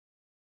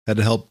Had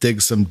to help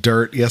dig some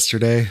dirt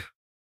yesterday.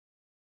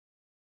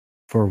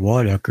 For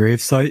what? A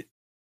grave site?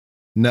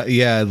 No,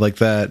 yeah, like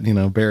that,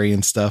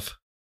 burying stuff.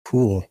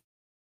 Cool.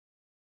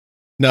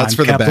 No, it's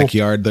for the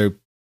backyard.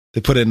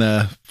 They put in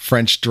a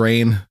French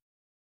drain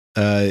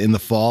in the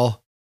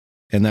fall,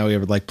 and now we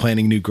have like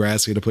planting new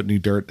grass. We had to put new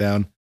dirt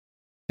down,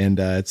 and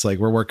it's like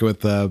we're working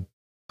with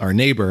our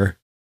neighbor,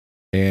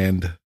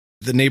 and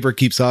the neighbor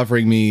keeps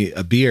offering me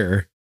a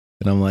beer,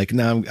 and I'm like,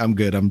 no, I'm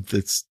good.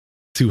 It's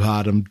too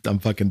hot. I'm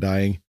fucking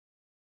dying.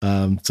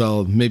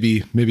 So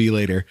maybe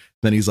later.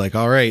 Then he's like,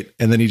 all right,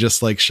 and then he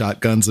just like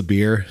shotguns a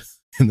beer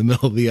in the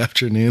middle of the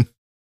afternoon,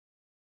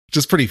 which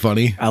is pretty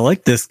funny. I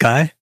like this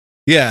guy.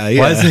 Yeah.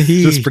 Why isn't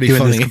he just pretty doing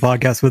funny. this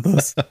podcast with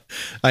us?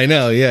 I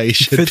know. Yeah, he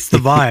should. Fits the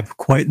vibe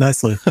quite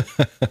nicely.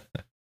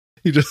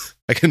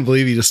 I couldn't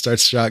believe he just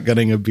starts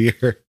shotgunning a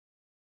beer.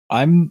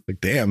 I'm like,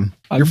 damn,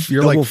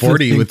 you're like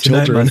 40 with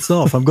children.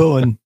 Myself, I'm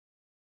going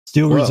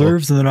Steel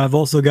Reserves, and then I've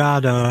also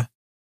got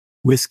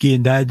whiskey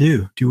and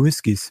Dadu, 2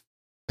 whiskeys.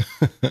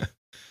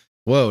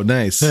 Whoa,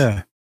 nice.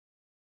 Yeah,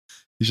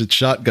 you should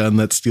shotgun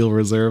that Steel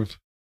Reserve.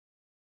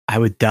 I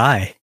would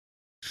die.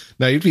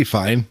 No, you'd be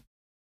fine.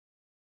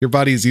 Your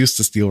body's used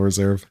to Steel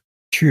Reserve.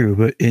 True,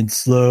 but in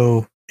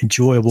slow,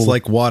 enjoyable. It's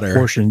like water.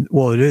 Portion.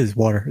 Well, it is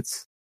water.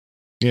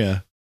 Yeah.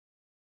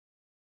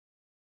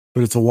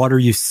 But it's a water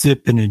you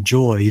sip and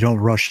enjoy. You don't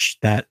rush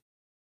that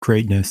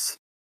greatness.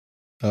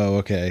 Oh,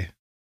 okay.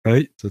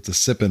 Right? So it's a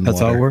sipping water.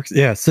 That's how it works?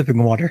 Yeah,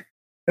 sipping water.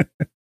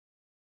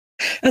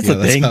 That's a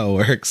thing. That's how it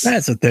works.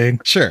 That's a thing.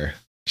 Sure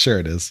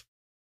it is.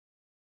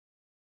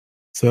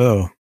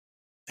 So,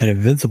 an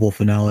Invincible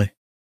finale.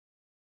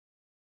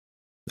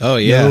 Oh,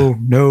 yeah.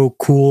 No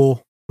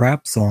cool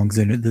rap songs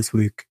in it this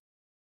week.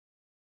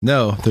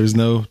 No, there's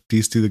no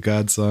These to the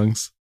God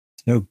songs.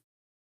 No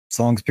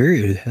songs,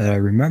 period, that I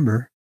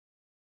remember.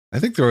 I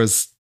think there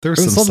was some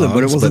something, songs,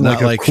 but it wasn't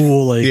like a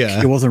cool,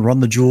 yeah. It wasn't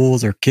Run the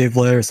Jewels or Cave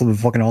Lair or something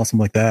fucking awesome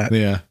like that.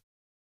 Yeah.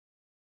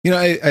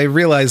 I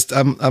realized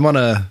I'm on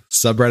a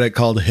subreddit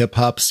called Hip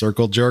Hop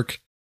Circle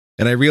Jerk,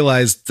 and I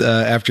realized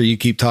after you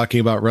keep talking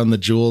about Run the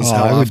Jewels,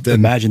 I would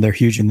imagine they're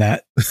huge in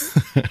that.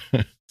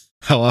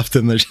 How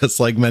often they're just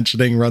like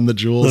mentioning Run the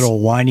Jewels. Little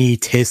whiny,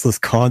 tasteless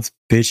cunts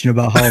bitching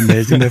about how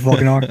amazing they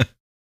fucking are.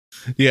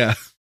 Yeah.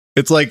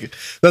 It's like,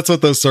 that's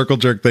what those circle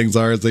jerk things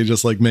are, is they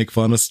just like make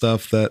fun of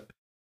stuff that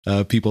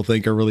people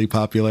think are really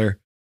popular.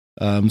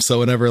 So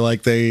whenever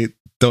like they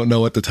don't know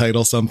what to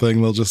title something,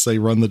 they'll just say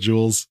Run the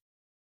Jewels.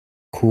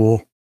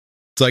 Cool.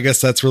 So I guess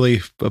that's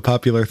really a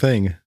popular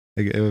thing.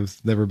 I've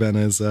never been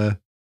as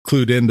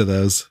clued into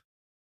those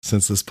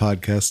since this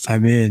podcast. I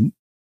mean,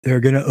 they're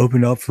going to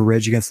open up for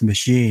Rage Against the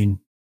Machine.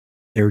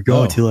 They were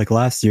going to like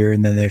last year,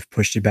 and then they've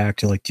pushed it back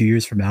to like 2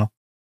 years from now.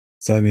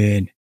 So, I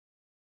mean,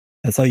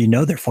 that's how you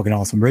know they're fucking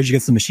awesome. Rage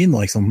Against the Machine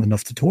likes them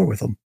enough to tour with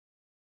them.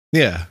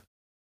 Yeah.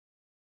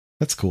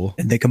 That's cool.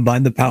 And they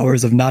combine the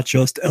powers of not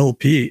just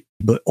LP,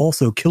 but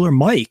also Killer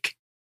Mike.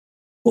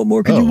 What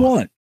more could you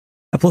want?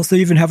 And plus, they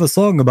even have a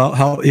song about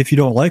how if you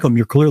don't like them,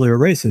 you're clearly a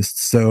racist.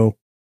 So,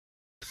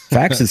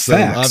 facts is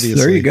facts. Obviously.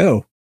 There you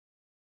go.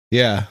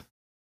 Yeah.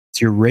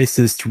 It's your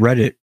racist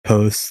Reddit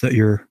posts that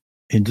you're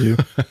into.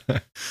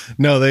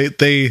 No,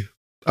 they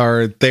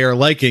are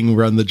liking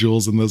Run the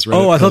Jewels in those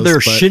Reddit I thought they were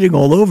shitting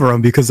all over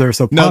them because they're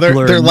so popular.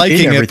 No, they're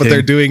liking it, but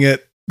they're doing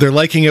it. They're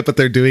liking it, but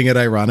they're doing it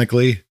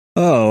ironically.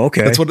 Oh,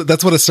 okay.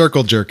 That's what a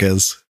circle jerk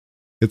is.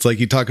 It's like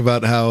you talk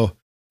about how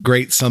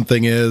great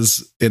something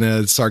is in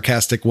a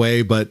sarcastic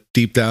way, but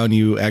deep down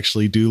you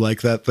actually do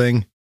like that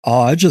thing. Oh,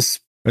 I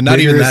just not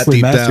even that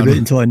deep down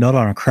until I nut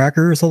on a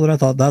cracker or something. I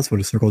thought that's what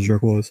a circle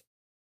jerk was.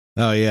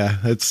 Oh yeah,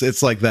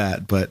 it's like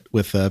that, but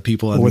with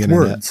people on the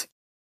internet. Words.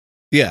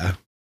 Yeah,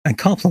 and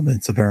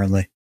compliments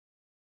apparently.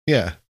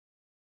 Yeah,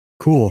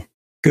 cool.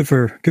 Good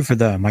for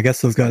them. I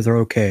guess those guys are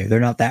okay. They're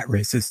not that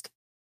racist.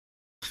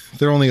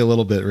 They're only a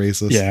little bit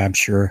racist. Yeah, I'm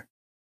sure.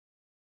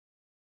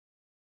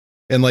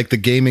 And like the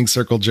gaming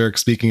circle jerk,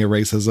 speaking of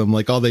racism,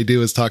 like all they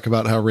do is talk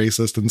about how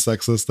racist and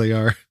sexist they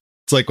are.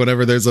 It's like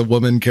whenever there's a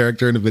woman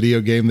character in a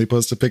video game, they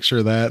post a picture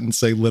of that and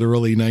say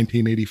literally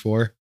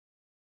 1984.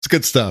 It's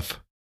good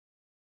stuff.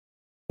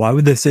 Why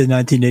would they say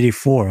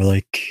 1984?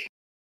 Like,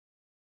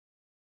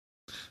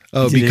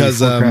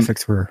 because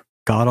graphics were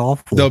god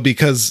awful. No,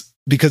 because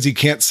you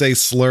can't say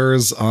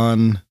slurs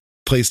on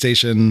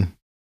PlayStation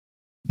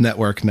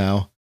Network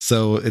now.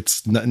 So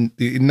it's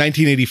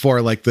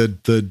 1984, like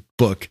the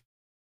book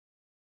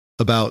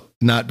about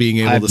not being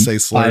able to say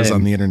slurs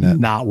on the internet.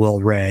 Not well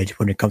read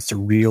when it comes to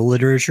real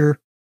literature.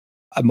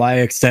 My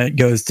extent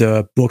goes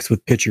to books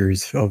with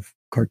pictures of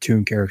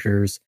cartoon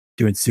characters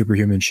doing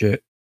superhuman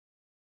shit.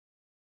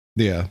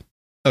 Yeah.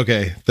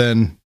 Okay.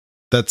 Then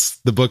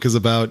the book is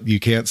about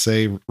you can't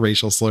say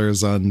racial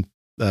slurs on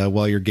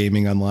while you're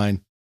gaming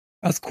online.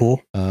 That's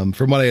cool.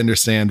 From what I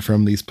understand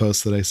from these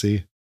posts that I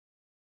see.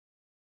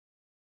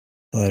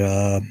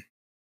 But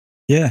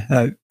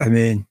yeah, I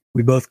mean,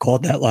 we both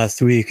called that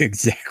last week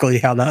exactly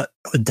how that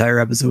entire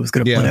episode was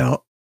going to play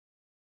out.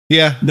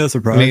 Yeah, no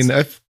surprise. I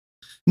mean,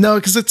 no,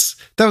 because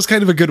that was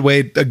kind of a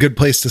good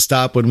place to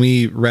stop when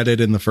we read it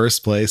in the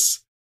first place.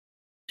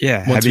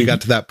 Yeah. Once we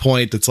got to that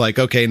point, it's like,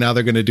 okay, now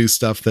they're going to do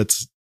stuff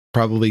that's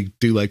probably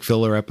do like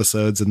filler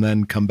episodes and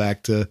then come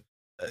back to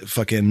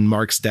fucking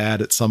Mark's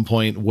dad at some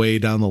point way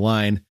down the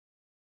line.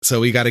 So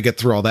we got to get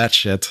through all that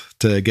shit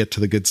to get to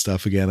the good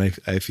stuff again.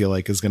 I feel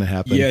like is going to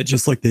happen. Yeah,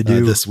 just like they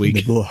do this week.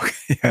 in the book.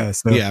 Yeah.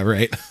 So, yeah,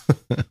 right.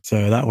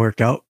 So that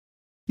worked out.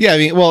 Yeah, I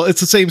mean, well,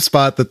 it's the same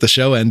spot that the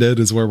show ended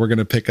is where we're going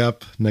to pick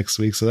up next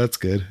week. So that's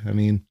good. I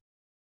mean,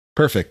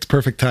 perfect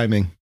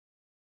timing.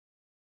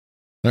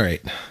 All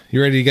right.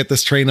 You ready to get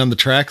this train on the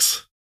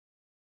tracks?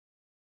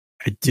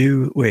 I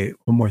do. Wait,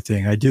 one more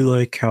thing. I do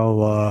like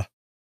how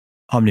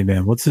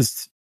Omni-Man, what's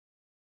his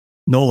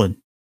Nolan?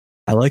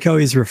 I like how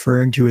he's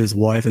referring to his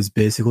wife as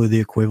basically the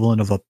equivalent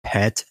of a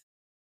pet.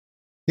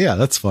 Yeah,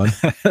 that's fun.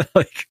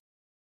 Like,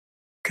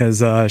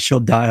 because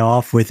she'll die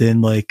off within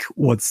like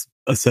what's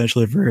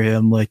essentially for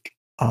him like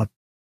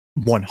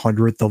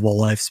 1/100th of a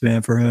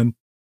lifespan for him.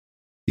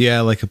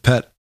 Yeah, like a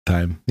pet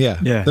time. Yeah,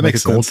 yeah, that like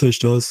makes a goldfish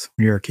does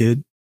when you're a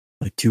kid.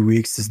 Like 2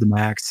 weeks is the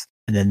max,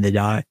 and then they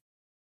die.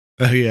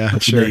 Oh yeah,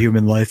 that's sure. what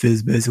human life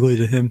is basically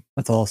to him.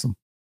 That's awesome,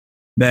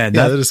 man.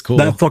 Yeah, that is cool.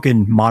 That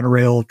fucking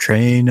monorail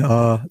train,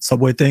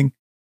 subway thing.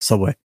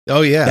 Subway.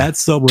 Oh yeah, that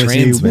subway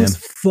scene was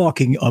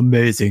fucking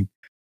amazing.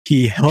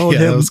 He held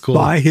him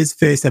by his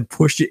face and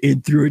pushed it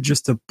in through it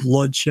just to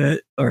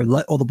bloodshed or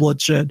let all the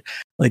blood shed,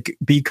 like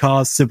be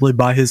caused simply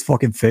by his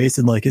fucking face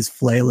and like his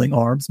flailing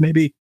arms.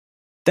 Maybe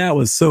that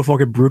was so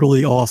fucking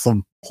brutally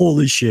awesome.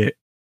 Holy shit!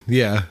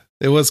 Yeah,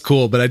 it was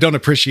cool, but I don't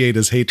appreciate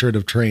his hatred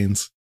of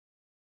trains.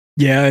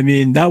 Yeah, I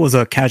mean that was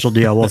a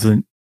casualty I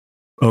wasn't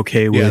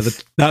okay with. Yeah,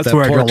 that's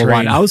where I draw the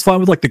line. I was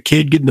fine with like the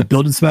kid getting the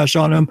building smashed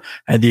on him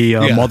and the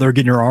mother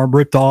getting her arm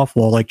ripped off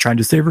while like trying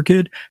to save her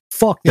kid.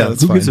 Fuck them.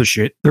 Who gives a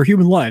shit? They're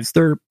human lives.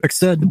 They're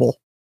extendable.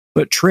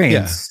 But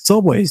trains,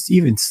 subways,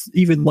 even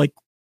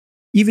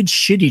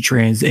shitty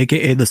trains,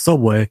 aka the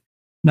subway,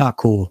 not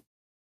cool.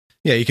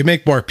 Yeah, you can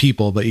make more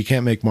people, but you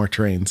can't make more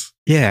trains.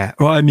 Yeah,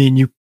 well, I mean,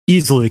 you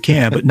easily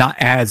can, but not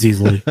as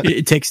easily.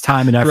 It takes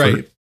time and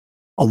effort.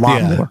 A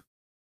lot more.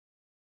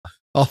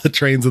 All the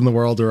trains in the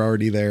world are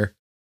already there.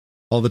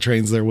 All the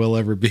trains there will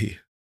ever be.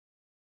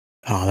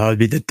 Oh, that would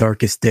be the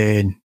darkest day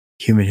in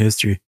human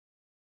history.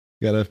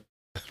 Gotta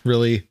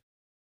really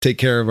take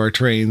care of our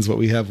trains, what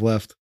we have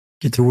left.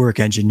 Get to work,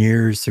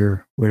 engineers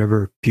or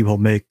whatever people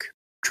make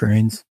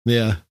trains.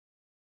 Yeah.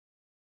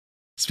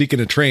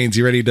 Speaking of trains,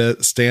 you ready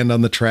to stand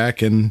on the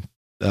track and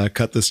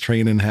cut this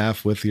train in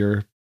half with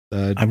your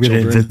I'm going to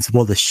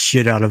invincible the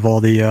shit out of all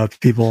the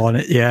people on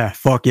it. Yeah,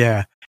 fuck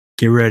yeah.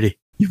 Get ready.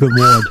 You've been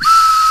warned.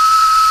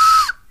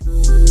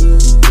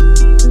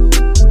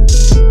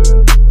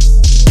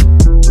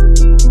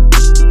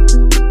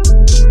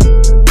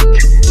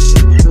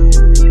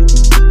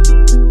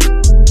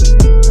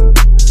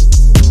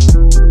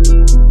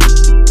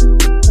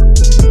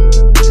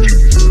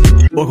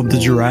 Welcome to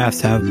Giraffes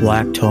Have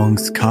Black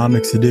Tongues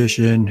Comics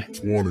Edition.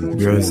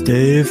 Here's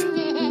Dave.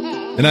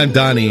 And I'm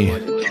Donnie.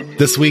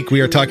 This week we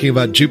are talking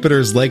about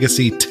Jupiter's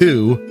Legacy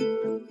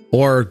 2,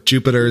 or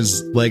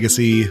Jupiter's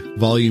Legacy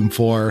Volume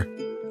 4,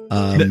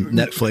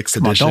 Netflix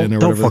edition, or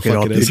whatever the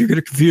fuck it is. You're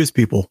going to confuse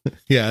people.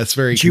 Yeah, it's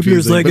very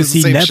Jupiter's confusing.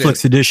 Legacy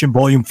Netflix edition,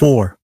 Volume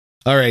 4.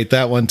 All right,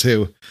 that one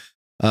too.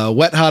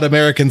 Wet Hot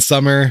American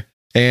Summer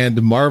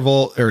and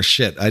Marvel, or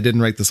shit, I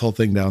didn't write this whole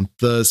thing down.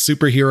 The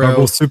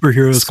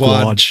Superhero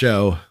Squad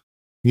show.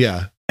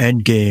 Yeah.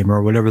 Endgame,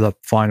 or whatever the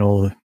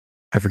final,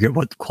 I forget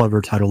what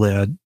clever title they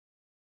had.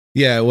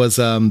 Yeah, it was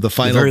the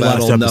final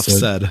battle, enough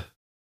said.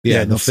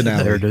 Yeah, the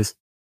finale. There it is.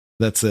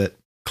 That's it.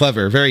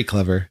 Clever, very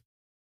clever.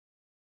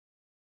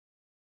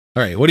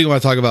 All right, what do you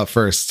want to talk about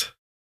first?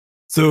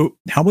 So,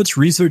 how much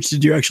research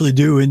did you actually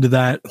do into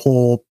that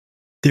whole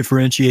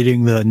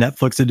differentiating the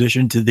Netflix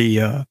edition to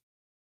the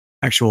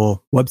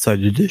actual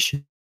website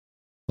edition?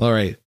 All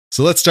right,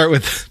 so let's start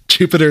with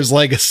Jupiter's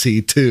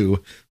Legacy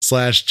 2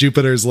 /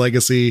 Jupiter's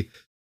Legacy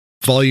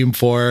Volume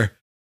 4,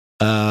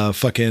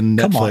 fucking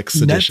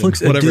Netflix edition,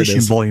 Netflix whatever edition, it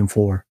is. Volume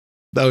 4.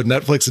 Oh,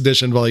 Netflix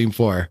edition, Volume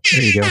 4.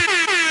 There you go.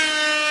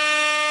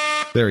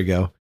 There we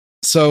go.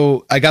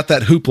 So I got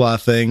that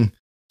Hoopla thing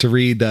to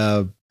read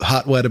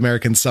Hot Wet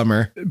American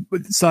Summer.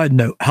 Side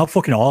note, how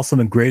fucking awesome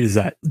and great is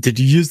that? Did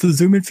you use the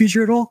zoom in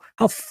feature at all?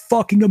 How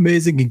fucking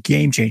amazing and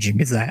game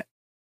changing is that?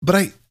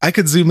 But I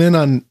could zoom in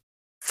on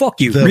fuck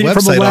you. The read it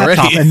from a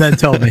laptop already. And then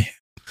tell me.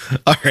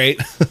 All right.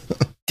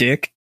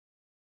 Dick.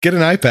 Get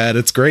an iPad.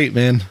 It's great,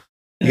 man.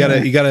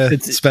 You gotta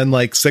spend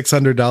like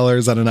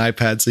 $600 on an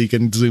iPad so you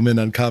can zoom in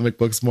on comic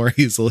books more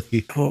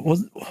easily.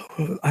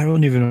 I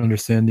don't even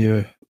understand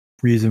the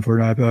reason for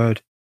an iPad.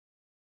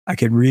 I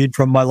can read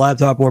from my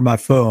laptop or my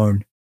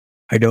phone.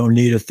 I don't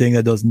need a thing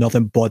that does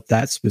nothing but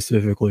that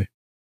specifically.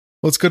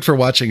 Well, it's good for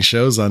watching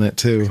shows on it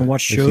too. I can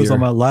watch shows on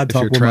my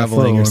laptop if you're or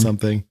traveling my phone or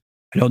something.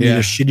 I don't need a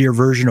shittier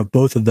version of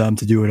both of them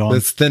to do it on.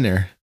 It's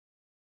thinner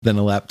than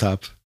a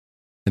laptop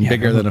and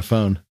bigger than a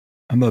phone.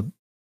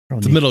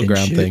 It's a middle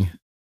ground thing.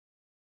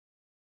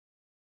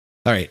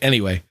 All right.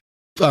 Anyway,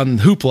 on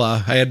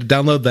Hoopla, I had to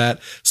download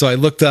that. So I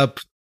looked up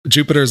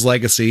Jupiter's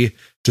Legacy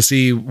to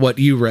see what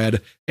you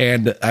read.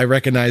 And I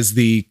recognized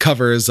the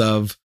covers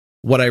of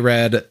what I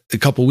read a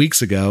couple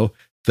weeks ago,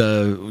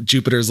 the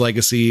Jupiter's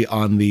Legacy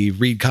on the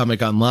Read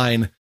Comic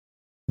Online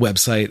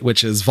website,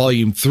 which is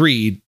volume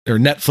 3 or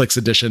Netflix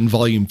edition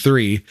volume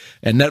 3,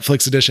 and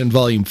Netflix edition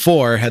volume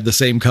 4 had the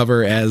same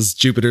cover as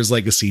Jupiter's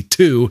Legacy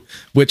 2,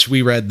 which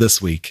we read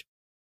this week.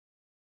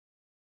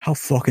 How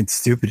fucking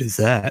stupid is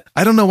that?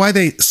 I don't know why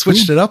they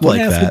switched it up like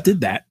that.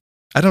 Did that?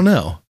 I don't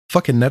know.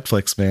 Fucking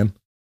Netflix, man.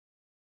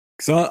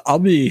 So I'll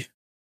be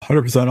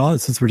 100%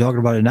 honest, since we're talking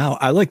about it now.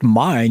 I liked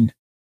mine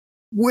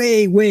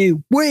way, way,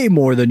 way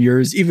more than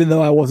yours, even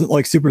though I wasn't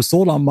like super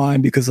sold on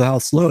mine because of how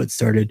slow it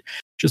started.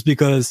 Just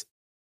because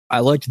I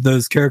liked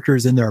those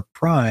characters in their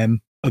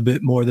prime a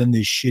bit more than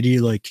the shitty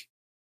like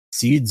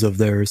seeds of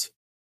theirs.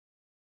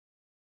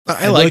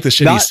 I like the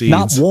shitty seeds.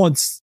 Not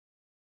once.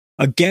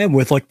 Again,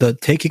 with like the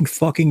taking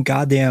fucking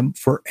goddamn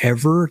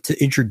forever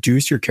to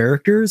introduce your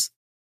characters.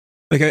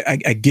 Like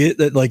I get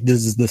that like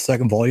this is the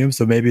second volume,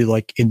 so maybe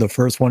like in the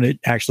first one it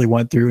actually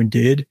went through and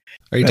did.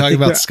 Are you talking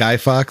about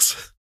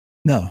Skyfox?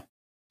 No.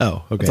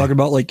 Oh, okay. I'm talking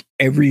about like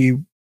every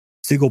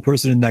single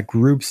person in that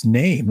group's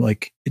name.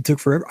 Like it took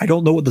forever. I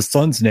don't know what the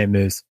son's name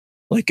is.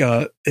 Like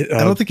I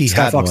don't think he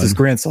had one. Skyfox's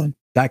grandson.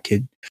 That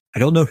kid. I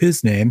don't know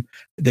his name.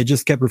 They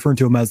just kept referring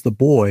to him as the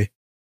boy.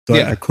 So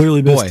I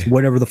clearly missed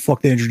whatever the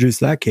fuck they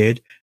introduced that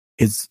kid.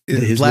 His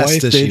wife,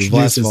 they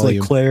introduced as like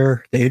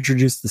Claire. They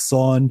introduced the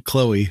son.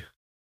 Chloe,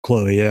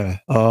 yeah.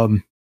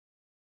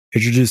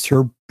 Introduced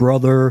her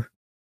brother.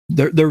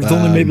 There was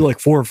only maybe like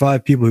 4 or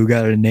 5 people who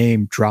got a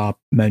name drop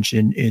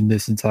mentioned in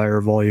this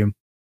entire volume.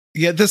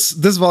 Yeah, this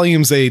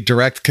volume's a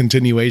direct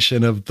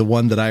continuation of the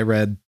one that I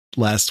read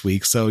last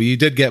week. So you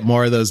did get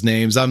more of those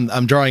names.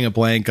 I'm drawing a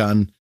blank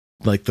on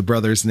like the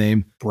brother's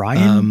name.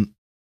 Brian?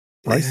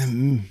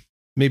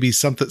 Maybe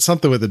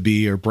something with a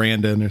B, or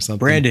Brandon or something.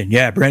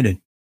 Brandon.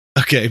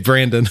 Okay,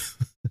 Brandon.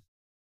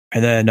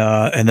 and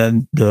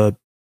then the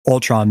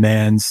Ultron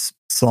Man's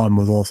son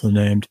was also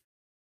named.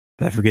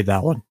 I forget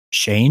that one.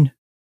 Shane,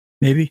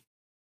 maybe.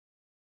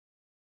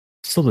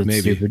 Something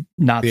maybe stupid,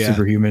 not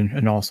superhuman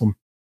and awesome.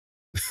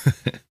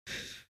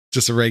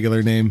 Just a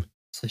regular name.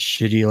 It's a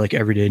shitty like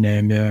everyday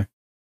name. Yeah.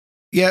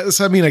 Yeah,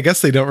 so I mean, I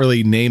guess they don't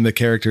really name the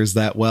characters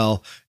that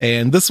well,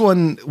 and this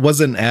one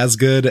wasn't as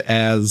good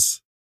as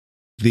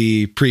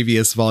the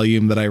previous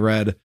volume that I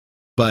read,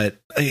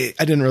 but I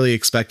didn't really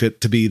expect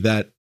it to be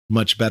that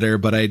much better,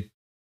 but I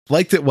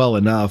liked it well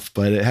enough,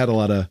 but it had a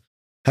lot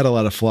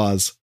of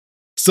flaws.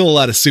 Still a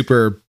lot of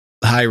super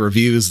high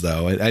reviews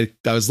though.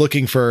 I was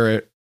looking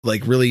for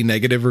like really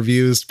negative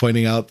reviews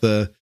pointing out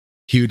the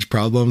huge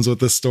problems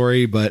with this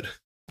story, but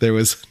there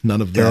was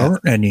none of that. There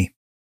aren't any.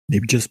 They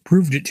just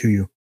proved it to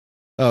you.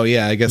 Oh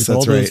yeah, I guess with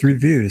that's all right. Those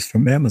reviews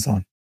from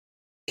Amazon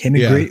came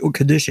in great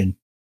condition.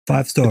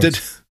 5 stars. It did.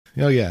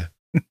 Oh yeah.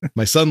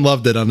 My son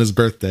loved it on his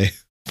birthday.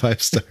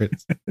 5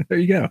 stars. There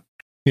you go.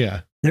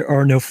 Yeah. There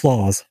are no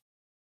flaws.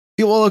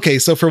 Yeah, well, okay.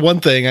 So for one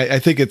thing, I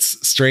think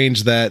it's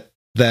strange that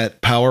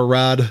power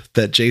rod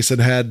that Jason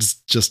had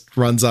just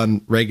runs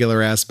on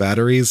regular ass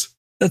batteries.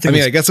 I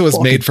mean, I guess it was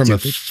made from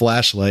stupid. A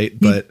flashlight,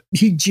 but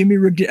he Jimmy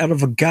rigged it out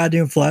of a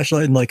goddamn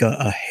flashlight and like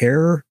a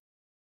hair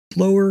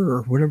blower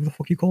or whatever the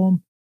fuck you call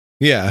them.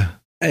 Yeah.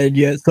 And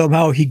yet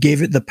somehow he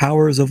gave it the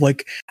powers of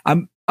like,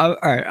 I'm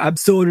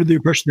still under the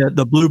impression that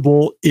the Blue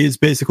Bolt is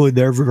basically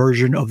their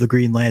version of the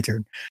Green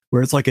Lantern,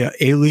 where it's like an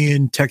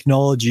alien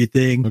technology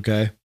thing.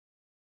 Okay.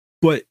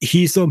 But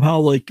he somehow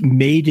like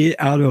made it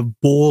out of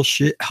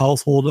bullshit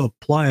household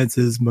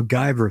appliances,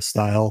 MacGyver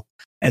style.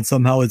 And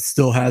somehow it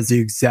still has the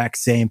exact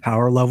same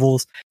power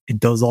levels. It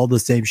does all the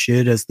same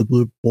shit as the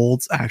Blue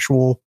Bolt's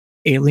actual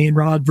alien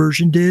rod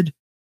version did.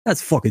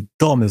 That's fucking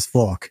dumb as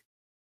fuck.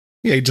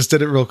 Yeah, he just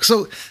did it real.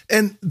 So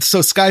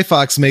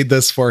Skyfox made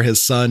this for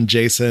his son,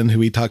 Jason, who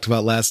we talked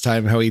about last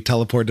time, how he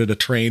teleported a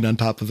train on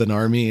top of an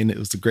army, and it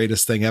was the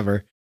greatest thing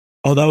ever.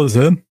 Oh, that was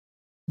him?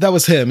 That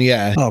was him,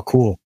 yeah. Oh,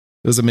 cool.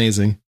 It was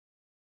amazing.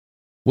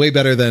 Way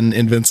better than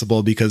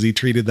Invincible, because he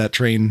treated that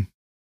train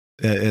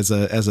as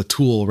a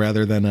tool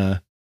rather than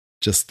a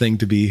just thing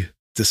to be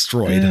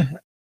destroyed. Yeah.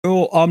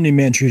 Well,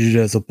 Omni-Man treated it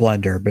as a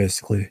blender,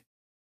 basically.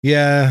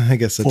 Yeah, I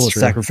guess that's full of true.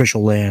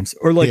 Sacrificial lambs,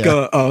 or like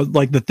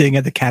like the thing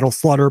at the cattle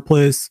slaughter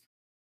place.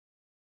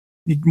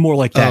 More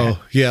like that. Oh,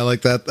 yeah,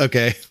 like that.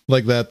 Okay,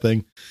 like that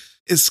thing.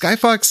 Is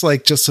Skyfox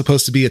like just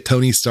supposed to be a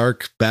Tony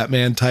Stark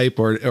Batman type,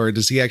 or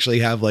does he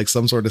actually have like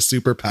some sort of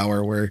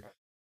superpower where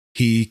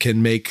he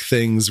can make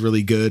things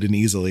really good and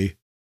easily?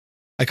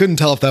 I couldn't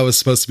tell if that was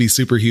supposed to be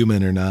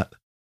superhuman or not,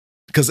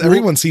 because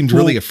everyone seemed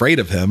really afraid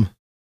of him.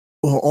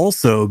 Well,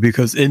 also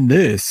because in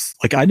this,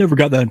 like, I never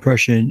got that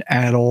impression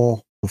at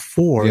all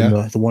before in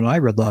the one I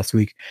read last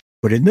week.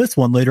 But in this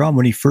one, later on,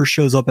 when he first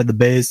shows up at the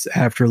base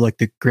after like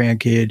the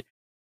grandkid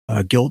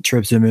guilt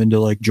trips him into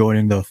like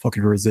joining the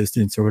fucking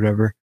resistance or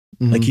whatever,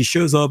 like he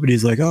shows up and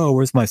he's like, "Oh,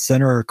 where's my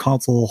center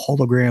console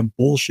hologram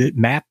bullshit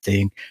map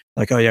thing?"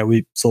 Like, "Oh yeah,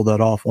 we sold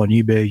that off on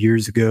eBay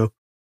years ago."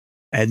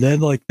 And then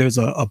like there's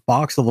a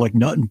box of like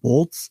nut and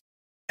bolts,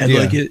 and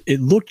like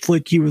it looked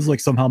like he was like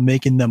somehow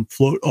making them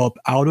float up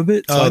out of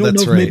it. So I don't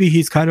know if maybe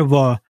he's kind of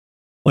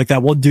like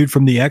that one dude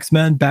from the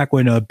X-Men back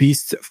when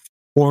Beast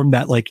form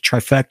that like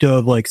trifecta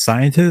of like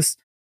scientists.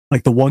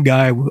 Like the one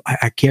guy,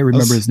 I can't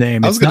remember his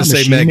name. I was going to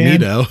say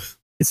Magneto.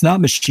 It's not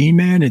Machine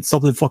Man. It's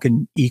something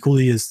fucking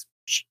equally as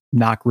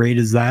not great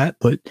as that.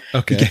 But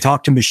he can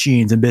talk to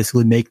machines and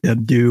basically make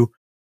them do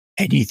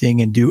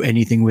anything and do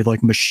anything with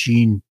like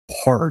machine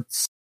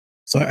parts.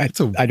 So I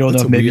don't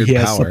know. Maybe he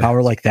has a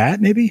power like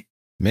that. Maybe.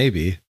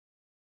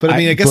 But I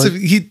mean, I guess if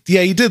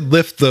he did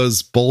lift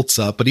those bolts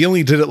up, but he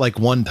only did it like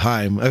one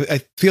time.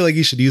 I feel like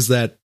he should use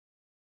that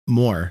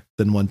more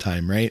than one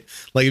time, right?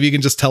 Like if you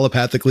can just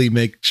telepathically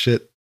make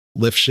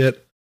lift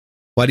shit,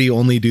 why do you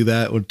only do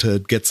that to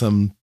get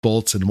some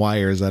bolts and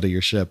wires out of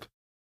your ship?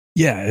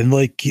 Yeah, and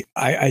like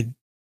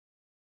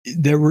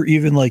there were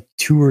even like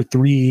 2 or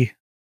 3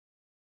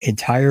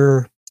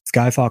 entire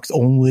Skyfox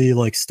only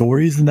like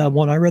stories in that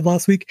one I read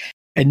last week,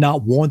 and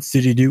not once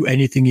did he do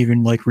anything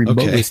even like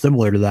remotely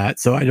similar to that.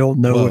 So I don't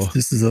know if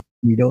this is a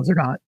he knows or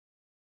not.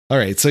 All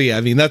right, so yeah,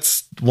 I mean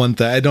that's one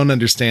thing I don't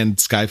understand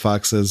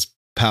Skyfox's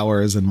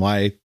powers and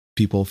why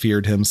people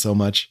feared him so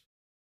much.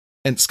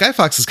 And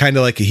Skyfox is kind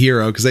of like a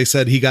hero because they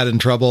said he got in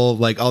trouble,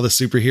 like all the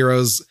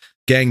superheroes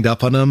ganged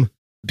up on him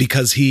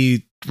because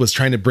he was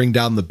trying to bring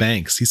down the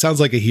banks. He sounds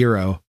like a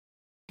hero.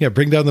 Yeah,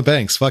 bring down the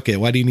banks. Fuck it.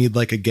 Why do you need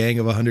like a gang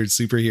of 100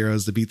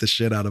 superheroes to beat the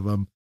shit out of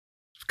them?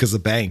 Because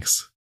of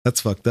banks.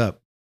 That's fucked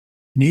up.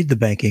 Need the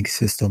banking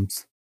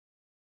systems.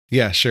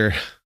 Yeah, sure.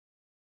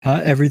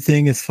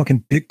 Everything is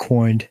fucking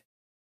Bitcoined.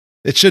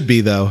 It should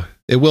be, though.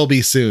 It will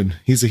be soon.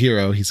 He's a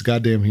hero. He's a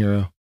goddamn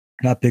hero.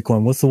 Not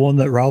Bitcoin. What's the one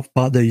that Ralph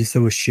bought that you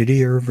said was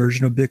shittier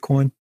version of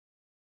Bitcoin?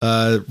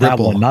 Ripple. That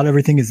one. Not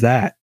everything is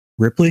that.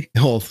 Ripley?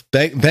 Well,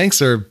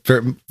 banks are...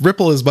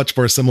 Ripple is much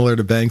more similar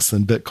to banks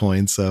than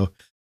Bitcoin, so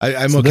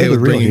I'm okay with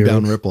bringing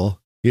down Ripple.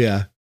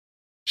 Yeah,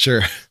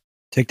 sure.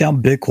 Take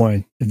down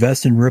Bitcoin.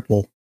 Invest in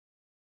Ripple.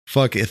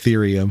 Fuck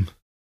Ethereum.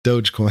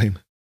 Dogecoin.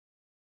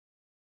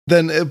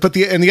 Then, but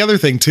the other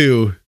thing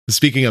too,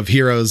 speaking of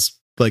heroes,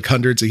 like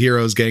hundreds of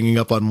heroes ganging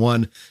up on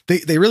one,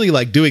 they really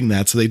like doing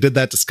that. So they did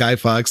that to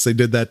Skyfox. They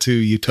did that to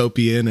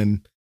Utopian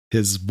and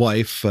his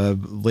wife,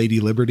 Lady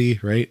Liberty,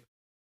 right?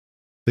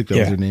 I think that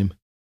was her name.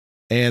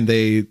 And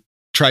they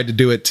tried to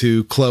do it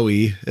to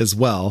Chloe as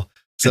well.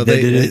 So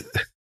they did it.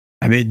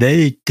 I mean,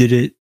 they did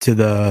it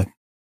to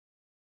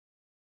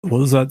what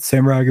was that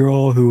samurai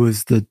girl who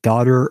was the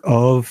daughter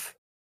of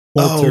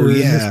Walter? Oh,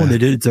 yeah. This one, they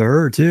did it to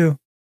her too.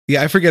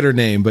 Yeah, I forget her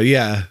name, but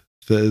yeah,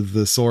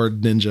 the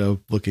sword ninja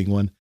looking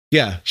one.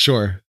 Yeah,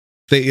 sure.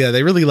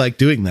 They really like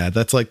doing that.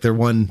 That's like their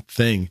one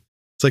thing.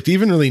 It's like, do you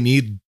even really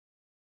need,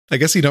 I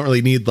guess you don't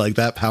really need like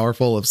that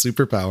powerful of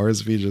superpowers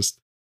if you just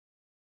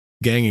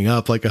ganging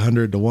up like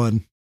 100 to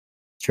 1.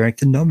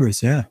 Strength in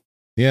numbers, yeah.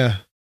 Yeah.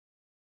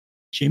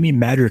 Jimmy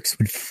Madrox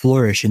would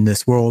flourish in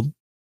this world.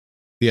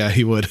 Yeah,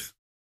 he would.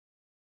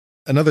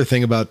 Another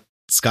thing about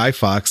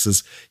Skyfox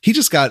is he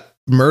just got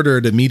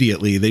murdered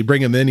immediately. They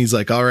bring him in. He's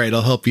like, all right,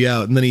 I'll help you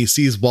out. And then he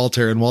sees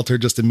Walter, and Walter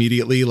just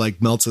immediately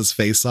like melts his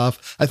face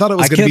off. I thought it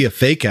was going to be a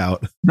fake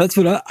out. That's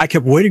what I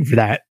kept waiting for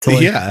that to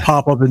like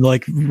pop up and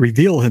like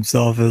reveal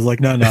himself. I was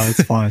like, no,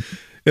 it's fine.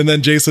 And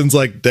then Jason's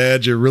like,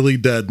 Dad, you're really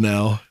dead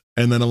now.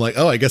 And then I'm like,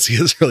 oh, I guess he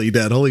is really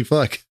dead. Holy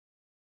fuck.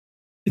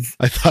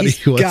 I thought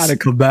he was. Got to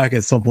come back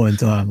at some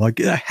point in time. Like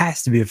it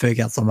has to be a fake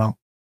out somehow.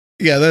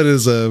 Yeah, that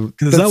is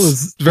because that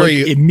was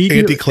very like,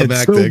 immediate,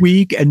 anticlimactic. so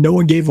weak, and no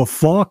one gave a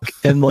fuck.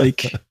 And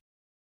like,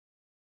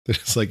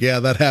 it's like,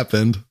 yeah, that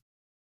happened.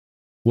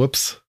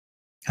 Whoops.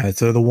 All right,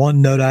 so the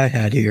one note I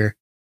had here,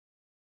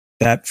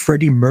 that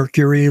Freddie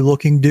Mercury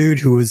looking dude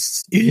who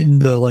was in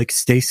the like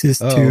stasis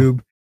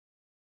tube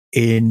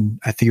in,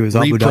 I think it was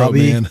Abu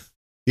Dhabi. Man.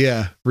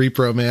 Yeah,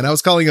 Repro Man. I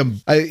was calling him.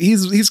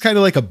 He's kind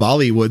of like a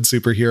Bollywood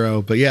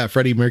superhero, but yeah,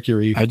 Freddie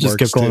Mercury. I just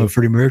kept calling him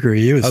Freddie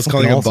Mercury. I was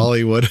calling him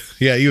Bollywood.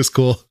 Yeah, he was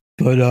cool.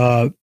 But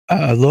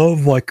I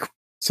love like,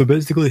 so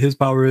basically his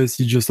power is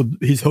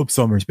he's Hope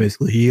Summers.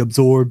 Basically, he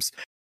absorbs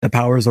the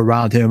powers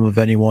around him of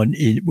anyone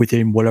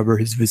within whatever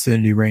his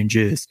vicinity range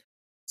is.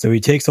 So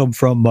he takes them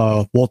from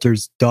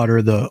Walter's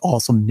daughter, the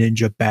awesome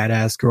ninja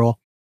badass girl,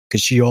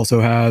 because she also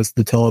has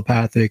the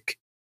telepathic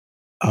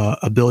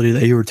ability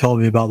that you were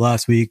telling me about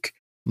last week.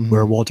 Mm-hmm.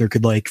 Where Walter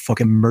could like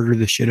fucking murder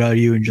the shit out of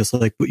you and just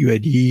like put you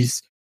at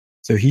ease.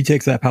 So he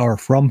takes that power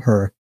from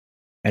her.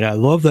 And I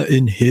love that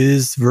in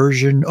his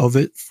version of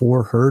it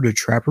for her to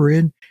trap her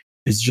in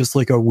is just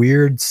like a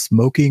weird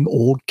smoking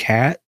old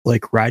cat,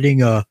 like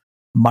riding a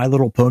My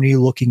Little Pony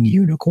looking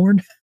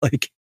unicorn.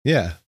 Like,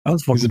 yeah, that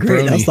was fucking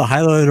great. That's the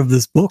highlight of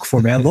this book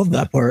for me. I love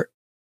that part.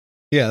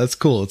 Yeah, that's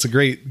cool. It's a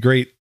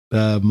great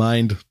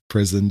mind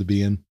prison to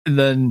be in. And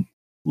then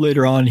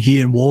later on, he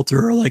and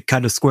Walter are like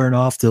kind of squaring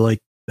off to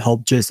like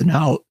help Jason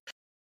out,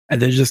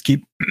 and they just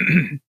keep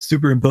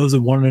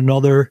superimposing one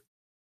another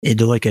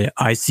into like an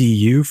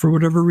ICU for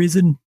whatever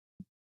reason,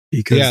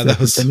 because that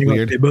was weird.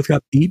 Like they both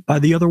got beat by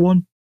the other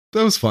one.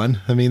 That was fun.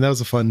 I mean, that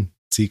was a fun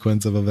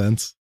sequence of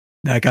events.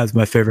 That guy's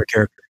my favorite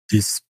character.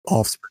 He's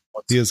Offspring.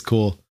 He is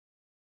cool.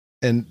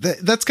 And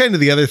that's kind of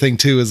the other thing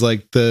too, is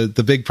like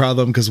the big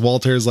problem, because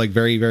Walter is like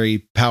very, very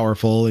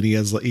powerful and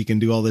he can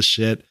do all this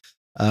shit.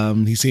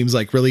 He seems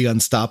like really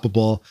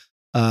unstoppable.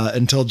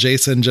 until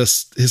Jason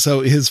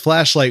his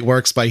flashlight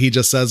works by he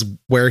just says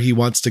where he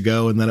wants to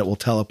go and then it will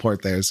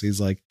teleport there. So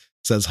he's like,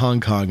 says Hong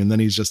Kong, and then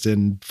he's just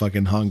in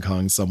fucking Hong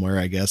Kong somewhere,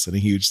 I guess, in a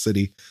huge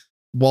city.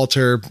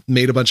 Walter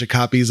made a bunch of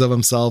copies of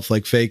himself,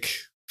 like fake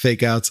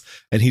outs,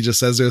 and he just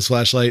says to his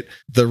flashlight,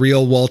 the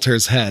real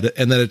Walter's head,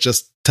 and then it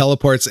just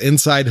teleports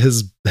inside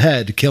his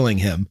head, killing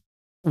him.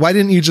 Why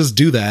didn't you just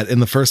do that in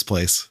the first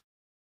place?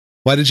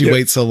 Why did you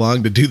wait so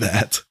long to do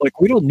that?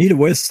 Like, we don't need to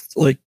waste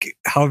like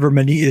however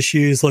many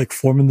issues like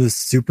forming this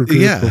super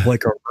group of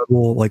like a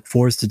rebel like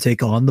force to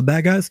take on the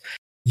bad guys.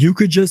 You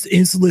could just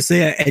instantly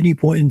say at any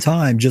point in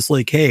time, just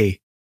like, hey,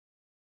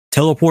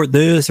 teleport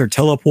this or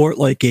teleport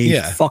like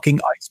a fucking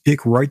ice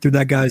pick right through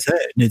that guy's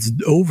head and it's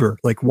over.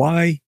 Like,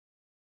 why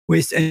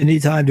waste any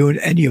time doing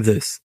any of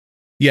this?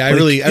 Yeah,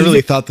 like, I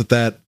really thought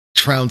that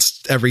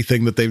trounced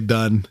everything that they've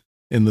done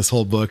in this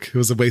whole book. It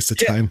was a waste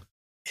of time.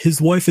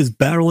 His wife is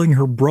battling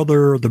her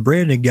brother, the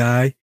Brandon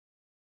guy.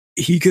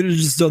 He could have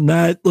just done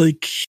that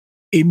like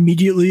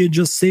immediately and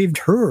just saved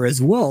her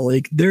as well.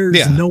 Like,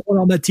 there's no one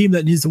on that team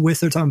that needs to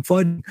waste their time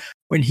fighting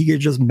when he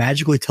could just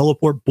magically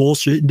teleport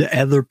bullshit into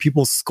other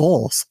people's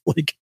skulls.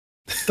 Like,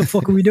 what the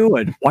fuck are we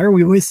doing? Why are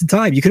we wasting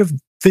time? You could have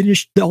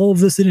finished all of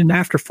this in an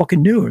after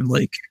fucking noon.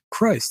 Like,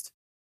 Christ.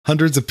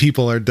 Hundreds of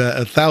people are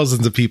dead.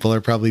 Thousands of people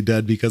are probably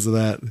dead because of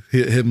that.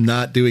 Him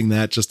not doing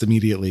that just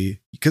immediately.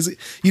 Because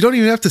you don't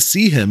even have to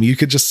see him. You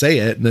could just say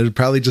it and it'd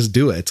probably just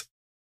do it.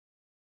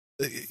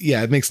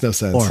 Yeah, it makes no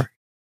sense. Or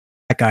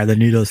that guy that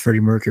knew those Freddie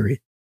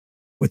Mercury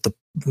with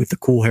the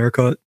cool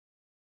haircut.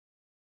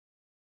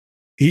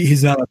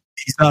 He's not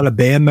a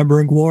band member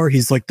in Gwar.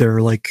 He's like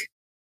their like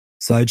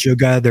sideshow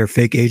guy, their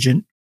fake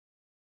agent.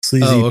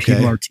 Sleazy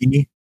P.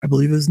 Martini, I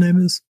believe his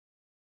name is.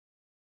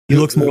 He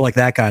looks more like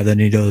that guy than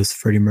he does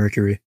Freddie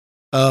Mercury.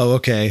 Oh,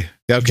 okay.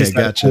 Okay,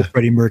 gotcha. Cool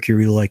Freddie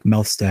Mercury like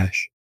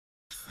moustache.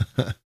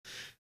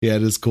 Yeah,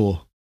 it is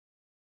cool.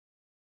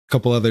 A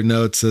couple other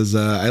notes is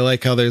I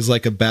like how there's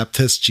like a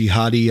Baptist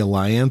Jihadi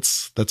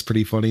alliance. That's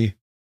pretty funny.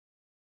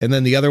 And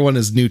then the other one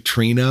is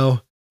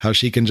Neutrino, how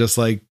she can just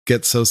like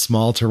get so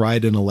small to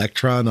ride an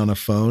electron on a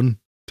phone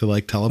to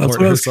like teleport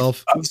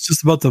herself. I was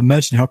just about to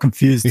mention how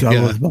confused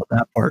I was about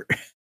that part.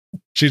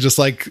 She just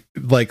like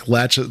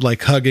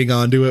hugging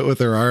onto it with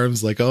her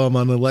arms, like, oh, I'm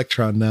on an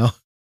electron now.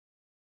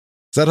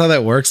 Is that how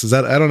that works?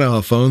 I don't know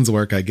how phones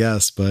work, I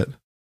guess, but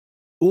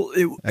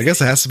I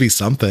guess it has to be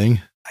something.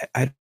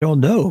 I don't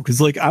know. Cause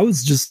like, I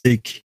was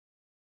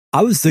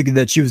thinking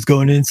that she was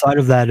going inside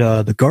of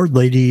that, the guard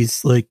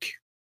lady's like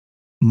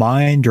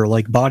mind or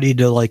like body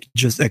to like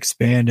just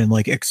expand and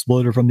like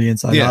explode her from the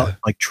inside out,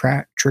 like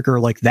trick her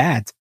like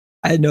that.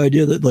 I had no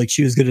idea that like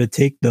she was going to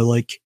take the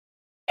like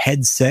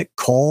headset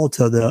call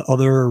to the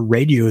other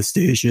radio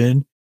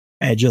station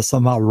and just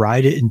somehow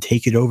ride it and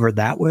take it over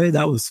that way.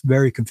 That was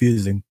very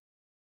confusing.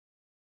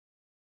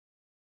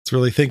 It's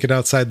really thinking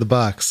outside the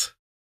box.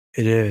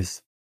 It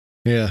is.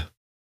 Yeah.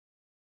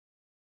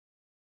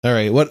 All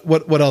right.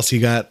 What else you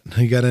got?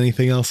 You got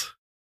anything else?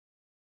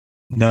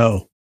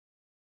 No.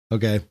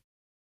 Okay.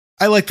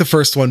 I like the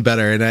first one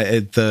better, and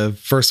the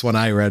first one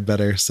I read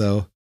better.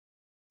 So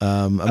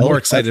I'm more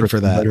excited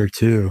for that. Better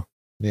too.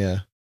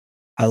 Yeah.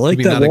 I like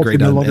that Walter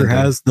no longer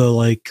has the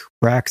like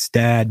Brack's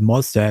dad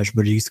mustache,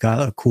 but he's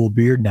got a cool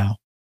beard now.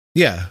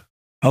 Yeah.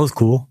 That was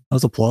cool. That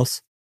was a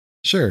plus.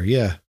 Sure.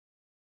 Yeah.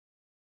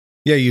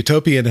 Yeah.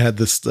 Utopian had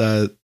this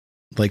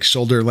like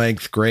shoulder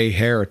length gray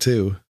hair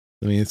too.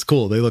 I mean, it's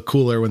cool. They look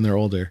cooler when they're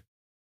older.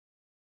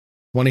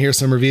 Want to hear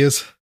some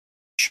reviews?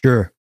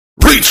 Sure.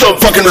 Read some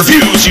fucking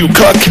reviews, you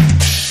cuck.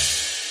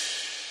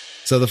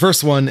 So the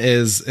first one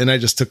is, and I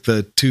just took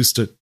the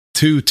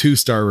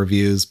two-star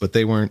reviews, but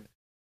they weren't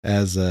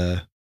as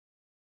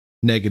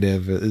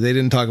negative. They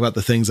didn't talk about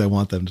the things I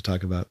want them to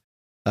talk about.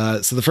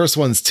 So the first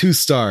one's 2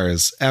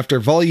 stars.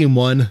 After volume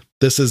 1,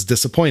 this is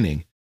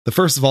disappointing. The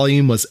first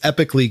volume was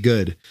epically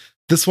good.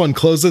 This one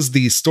closes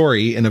the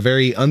story in a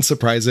very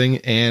unsurprising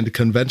and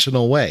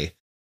conventional way.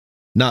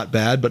 Not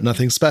bad, but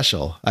nothing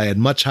special. I had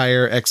much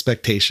higher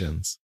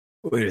expectations.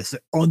 Wait a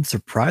second.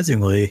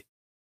 Unsurprisingly,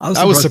 I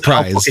was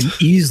surprised. How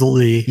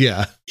easily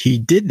he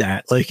did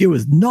that. Like, it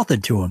was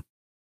nothing to him.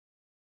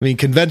 I mean,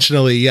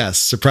 conventionally, yes.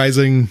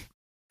 Surprising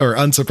or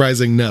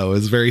unsurprising, no.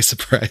 It's very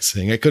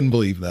surprising. I couldn't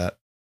believe that.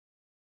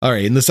 All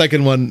right. And the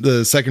second one,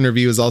 the second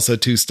review is also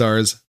 2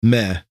 stars.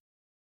 Meh.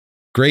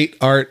 Great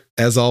art,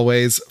 as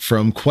always,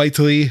 from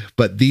Quitely,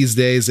 but these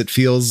days it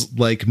feels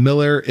like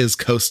Miller is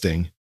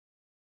coasting.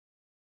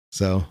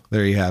 So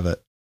there you have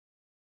it.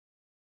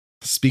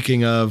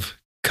 Speaking of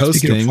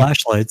coasting. Speaking of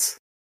flashlights.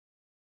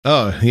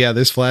 Oh, yeah,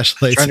 there's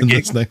flashlights in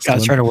this next one. I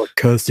was trying to work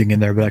coasting in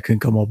there, but I couldn't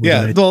come up with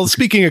it. Well,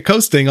 speaking of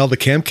coasting, all the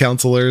camp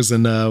counselors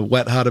in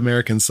Wet Hot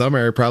American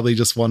Summer probably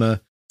just want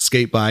to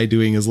skate by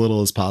doing as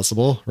little as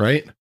possible,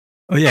 right?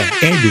 Oh, yeah.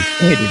 Andy,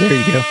 there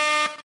you go.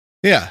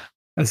 Yeah.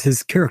 That's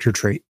his character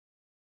trait.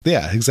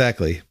 Yeah,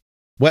 exactly.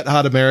 Wet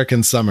Hot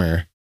American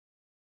Summer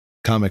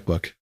comic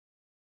book.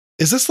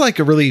 Is this like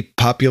a really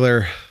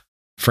popular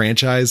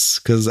franchise?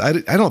 Because I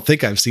don't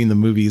think I've seen the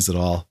movies at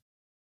all.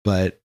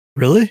 But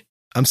really?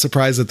 I'm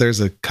surprised that there's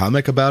a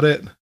comic about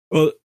it.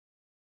 Well,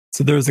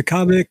 so there was a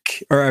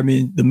comic, or I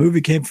mean, the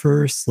movie came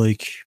first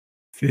like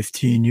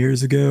 15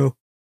 years ago,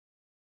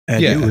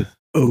 and it was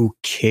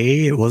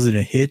okay. It wasn't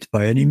a hit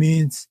by any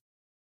means.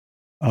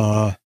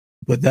 But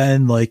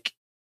then like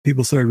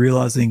people started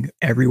realizing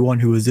everyone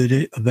who was in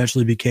it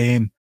eventually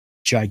became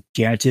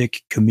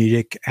gigantic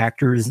comedic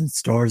actors and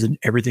stars and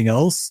everything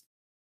else.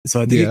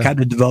 So I think it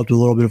kind of developed a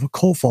little bit of a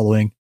cult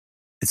following.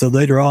 And so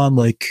later on,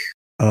 like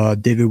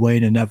David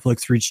Wayne and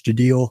Netflix reached a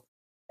deal,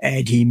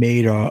 and he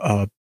made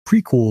a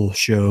prequel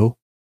show.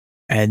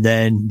 And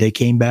then they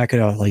came back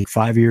at like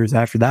 5 years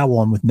after that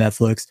one with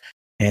Netflix,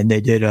 and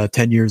they did a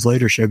 10 years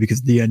later show,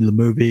 because at the end of the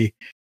movie,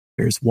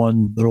 there's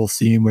one little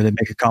scene where they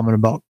make a comment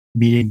about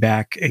meeting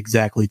back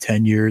exactly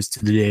 10 years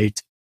to the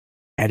date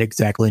at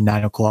exactly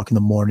 9:00 in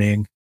the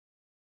morning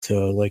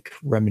to like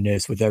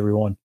reminisce with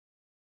everyone.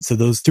 So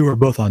those two are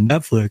both on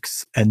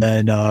Netflix. And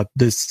then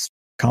this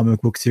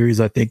comic book series,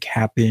 I think,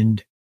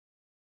 happened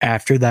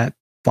after that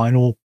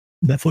final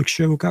Netflix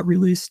show got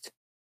released.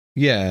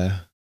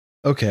 Yeah.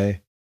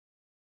 Okay.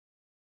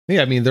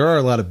 Yeah, I mean, there are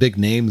a lot of big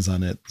names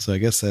on it, so I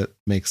guess that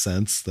makes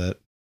sense that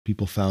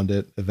people found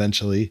it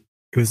eventually.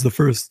 It was the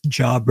first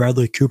job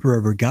Bradley Cooper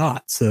ever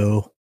got,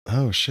 so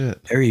oh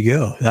shit, there you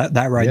go.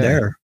 That right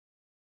there.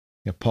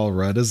 Yeah, Paul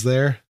Rudd is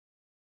there.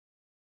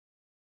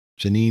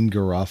 Janine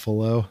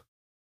Garofalo,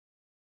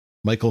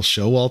 Michael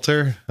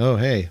Showalter. Oh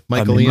hey,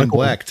 Michael Ian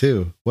Black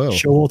too. Whoa,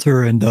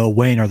 Showalter and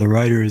Wayne are the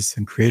writers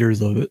and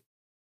creators of it.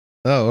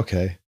 Oh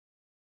okay.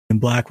 And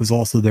Black was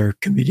also their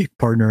comedic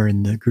partner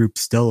in the group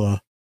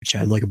Stella, which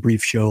had like a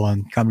brief show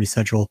on Comedy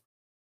Central.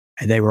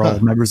 And they were all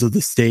members of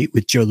The State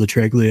with Joe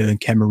Latraglia and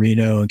Ken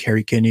Marino and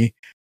Kerry Kinney,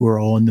 who were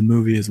all in the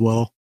movie as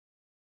well.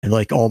 And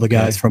like all the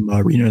guys from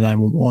Reno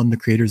 911, the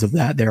creators of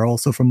that, they're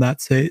also from that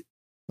state.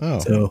 Oh,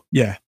 so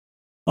yeah,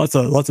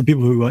 lots of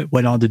people who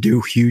went on to do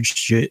huge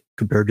shit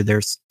compared to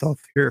their stuff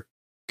here.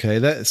 Okay,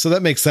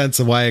 that makes sense